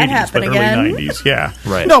Why late did that 80s, happen but again? early 90s. Yeah,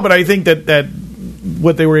 Right. No, but I think that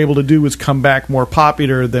what they were able to do was come back more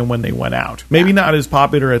popular than when they went out. Maybe not as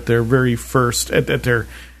popular at their very first at the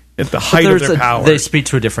height of their power. They speak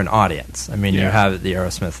to a different audience. I mean, you Yeah. have the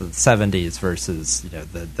Aerosmith of the 70s versus the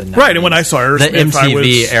 90s. Right, and when I saw Aerosmith, the MTV I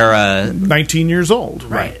was era, 19 years old.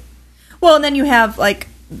 right? Well, and then you have,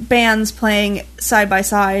 bands playing side by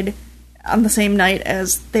side on the same night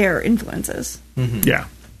as their influences. Yeah,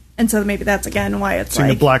 And so maybe that's, again, why it's seeing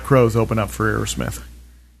the Black Crowes open up for Aerosmith.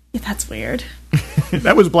 Yeah, that's weird.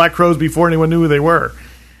 That was Black Crowes before anyone knew who they were.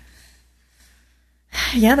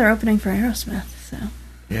 Yeah, they're opening for Aerosmith, so...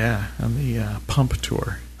 Yeah, on the Pump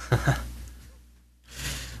tour.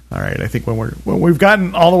 All right, I think when we've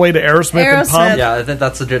gotten all the way to Aerosmith and Aerosmith. Pump, Yeah, I think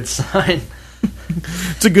that's a good sign.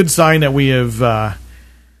 it's a good sign that we have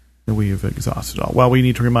exhausted all. Well, we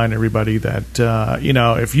need to remind everybody that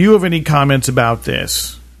if you have any comments about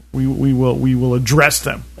this, we will address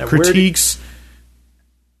them. And where do- Critiques.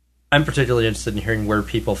 I'm particularly interested in hearing where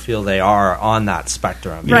people feel they are on that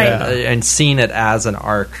spectrum, Right. And seeing it as an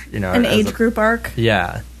arc, An as age a- group arc.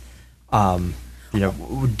 Yeah. Do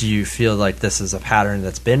you feel like this is a pattern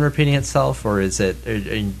that's been repeating itself, or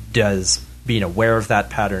does being aware of that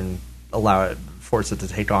pattern force it to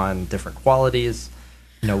take on different qualities?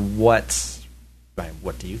 What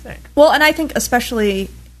do you think? Well, and I think especially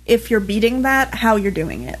if you're beating that, how you're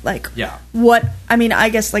doing it. Yeah. I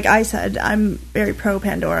guess, like I said, I'm very pro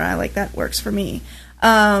Pandora. That works for me.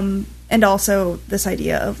 And also this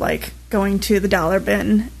idea of, going to the dollar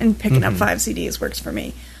bin and picking up 5 CDs works for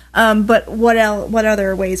me. But what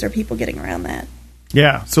other ways are people getting around that?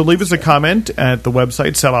 Yeah, so leave us a comment at the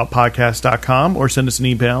website, selloutpodcast.com, or send us an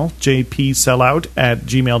email,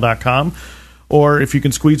 jpsellout@gmail.com. Or if you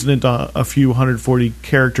can squeeze it into a few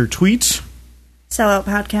 140-character tweets. Sellout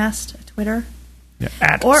Podcast, Twitter. Yeah,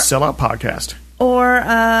 at Or- Sellout Podcast. Or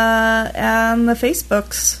on the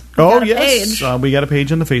Facebooks. We've Oh, got a yes. page. We got a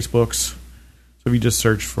page on the Facebooks. So if you just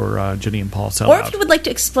search for Jenny and Paul Sellout. Or if you would like to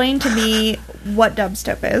explain to me what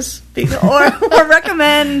dubstep is, or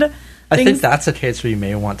recommend I things. think that's a case where you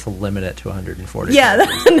may want to limit it to 140. Yeah,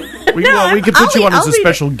 We could put you on as a read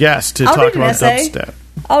special guest to I'll talk read an about essay. dubstep.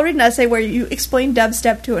 I'll read an essay where you explain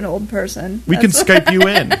dubstep to an old person. We can Skype you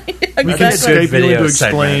in. We can Exactly. Skype you in Video to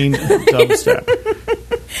explain dubstep.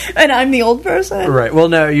 And I'm the old person. Right. Well,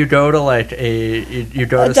 no, you go to like you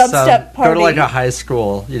go A to dubstep go to like party. a high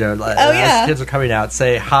school. Like, Oh, as yeah. kids are coming out,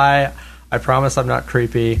 say hi. I promise I'm not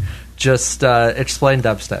creepy. Just explain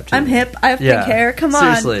dubstep to I'm me. hip. I have Yeah. pink hair. Come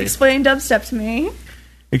Seriously. on, explain dubstep to me.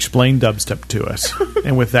 Explain dubstep to us.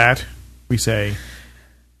 And with that, we say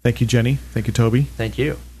thank you, Jenny. Thank you, Toby. Thank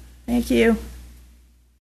you. Thank you.